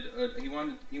wanted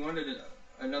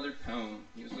another poem.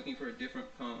 He was looking for a different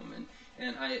poem,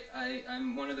 and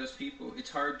I'm one of those people. It's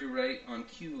hard to write on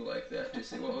cue like that, to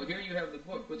say, well, here you have the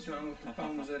book. What's wrong with the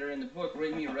poems that are in the book?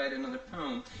 Write another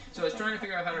poem. So I was trying to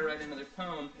figure out how to write another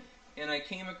poem, and I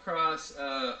came across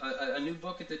a new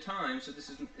book at the time. So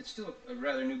it's still a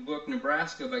rather new book,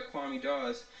 Nebraska by Kwame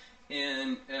Dawes.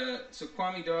 And so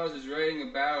Kwame Dawes is writing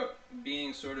about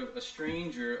being sort of a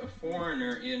stranger, a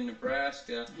foreigner in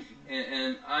Nebraska,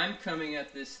 and I'm coming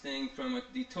at this thing from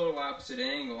the total opposite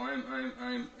angle.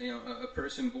 I'm a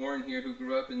person born here who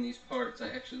grew up in these parts. I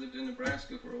actually lived in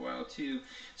Nebraska for a while too.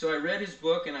 So I read his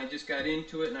book and I just got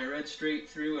into it and I read straight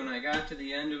through and I got to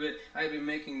the end of it. I had been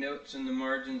making notes in the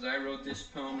margins. I wrote this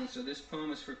poem, and so this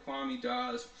poem is for Kwame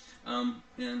Dawes,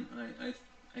 and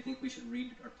I think we should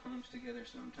read our poems together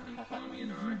sometime, Kwame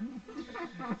and I.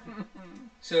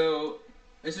 So,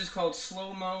 this is called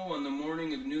Slow-Mo on the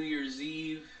morning of New Year's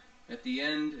Eve, at the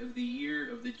end of the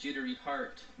year of the jittery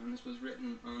heart. And this was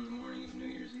written on the morning of New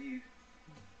Year's Eve.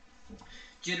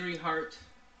 Jittery heart,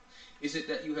 is it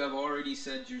that you have already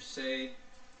said your say?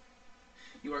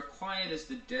 You are quiet as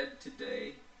the dead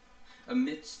today,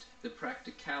 amidst the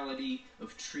practicality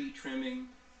of tree trimming.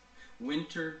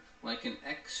 Winter, like an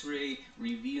X-ray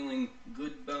revealing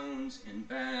good bones and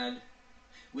bad,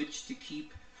 which to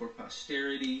keep for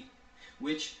posterity,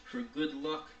 which for good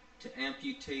luck to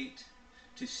amputate,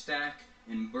 to stack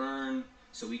and burn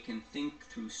so we can think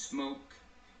through smoke,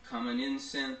 common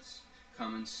incense,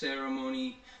 common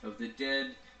ceremony of the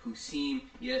dead who seem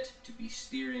yet to be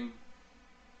steering.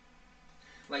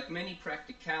 Like many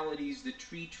practicalities, the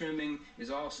tree trimming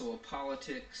is also a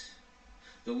politics.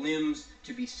 The limbs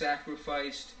to be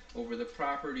sacrificed over the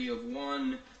property of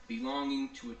one belonging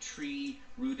to a tree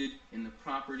rooted in the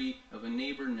property of a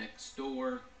neighbor next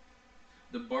door.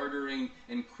 The bartering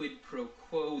and quid pro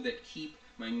quo that keep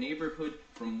my neighborhood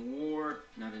from war,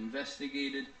 not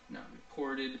investigated, not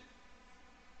reported.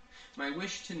 My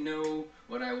wish to know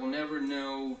what I will never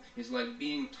know is like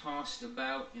being tossed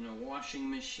about in a washing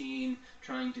machine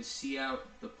trying to see out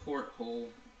the porthole.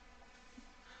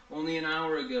 Only an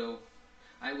hour ago,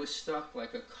 I was stuck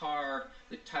like a car,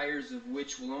 the tires of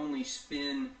which will only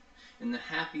spin, in the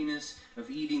happiness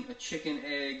of eating a chicken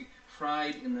egg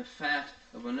fried in the fat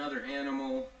of another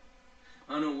animal,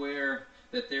 unaware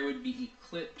that there would be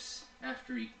eclipse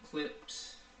after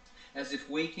eclipse, as if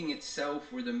waking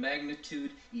itself were the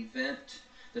magnitude event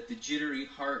that the jittery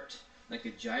heart, like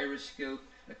a gyroscope,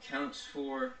 accounts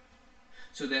for,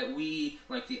 so that we,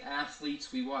 like the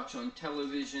athletes we watch on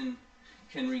television,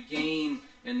 can regain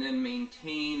and then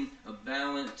maintain a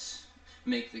balance,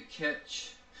 make the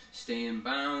catch, stay in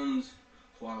bounds,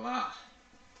 voila.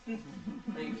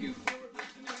 Thank you for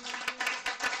listening.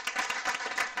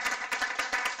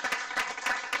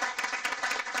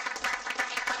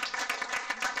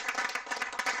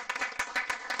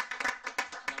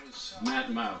 That was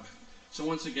Matt Mauch. So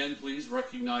once again, please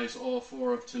recognize all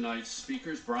four of tonight's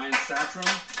speakers: Brian Satrom,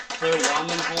 Claire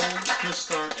Wahmanholm, Chris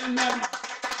Stark, and Matt Mauch.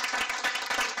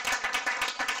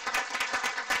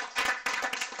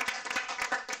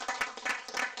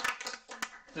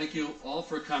 Thank you all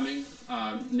for coming.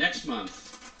 Next month,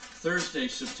 Thursday,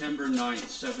 September 9th,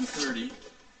 7:30,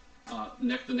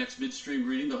 the next Midstream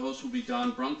reading, the host will be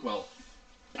Don Brunkwell.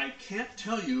 I can't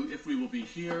tell you if we will be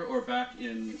here or back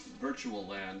in virtual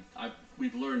land.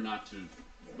 We've learned not to,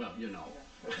 well, you know.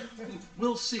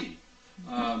 We'll see.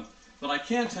 But I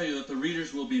can tell you that the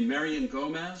readers will be Marion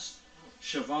Gomez,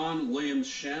 Siobhan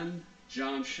Williams-Shen,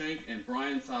 John Schenk, and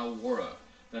Brian Thalwara.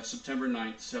 That's September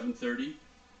 9th, 7:30.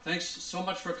 Thanks so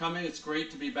much for coming. It's great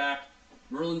to be back.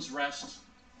 Merlin's Rest.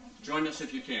 Join us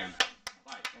if you can.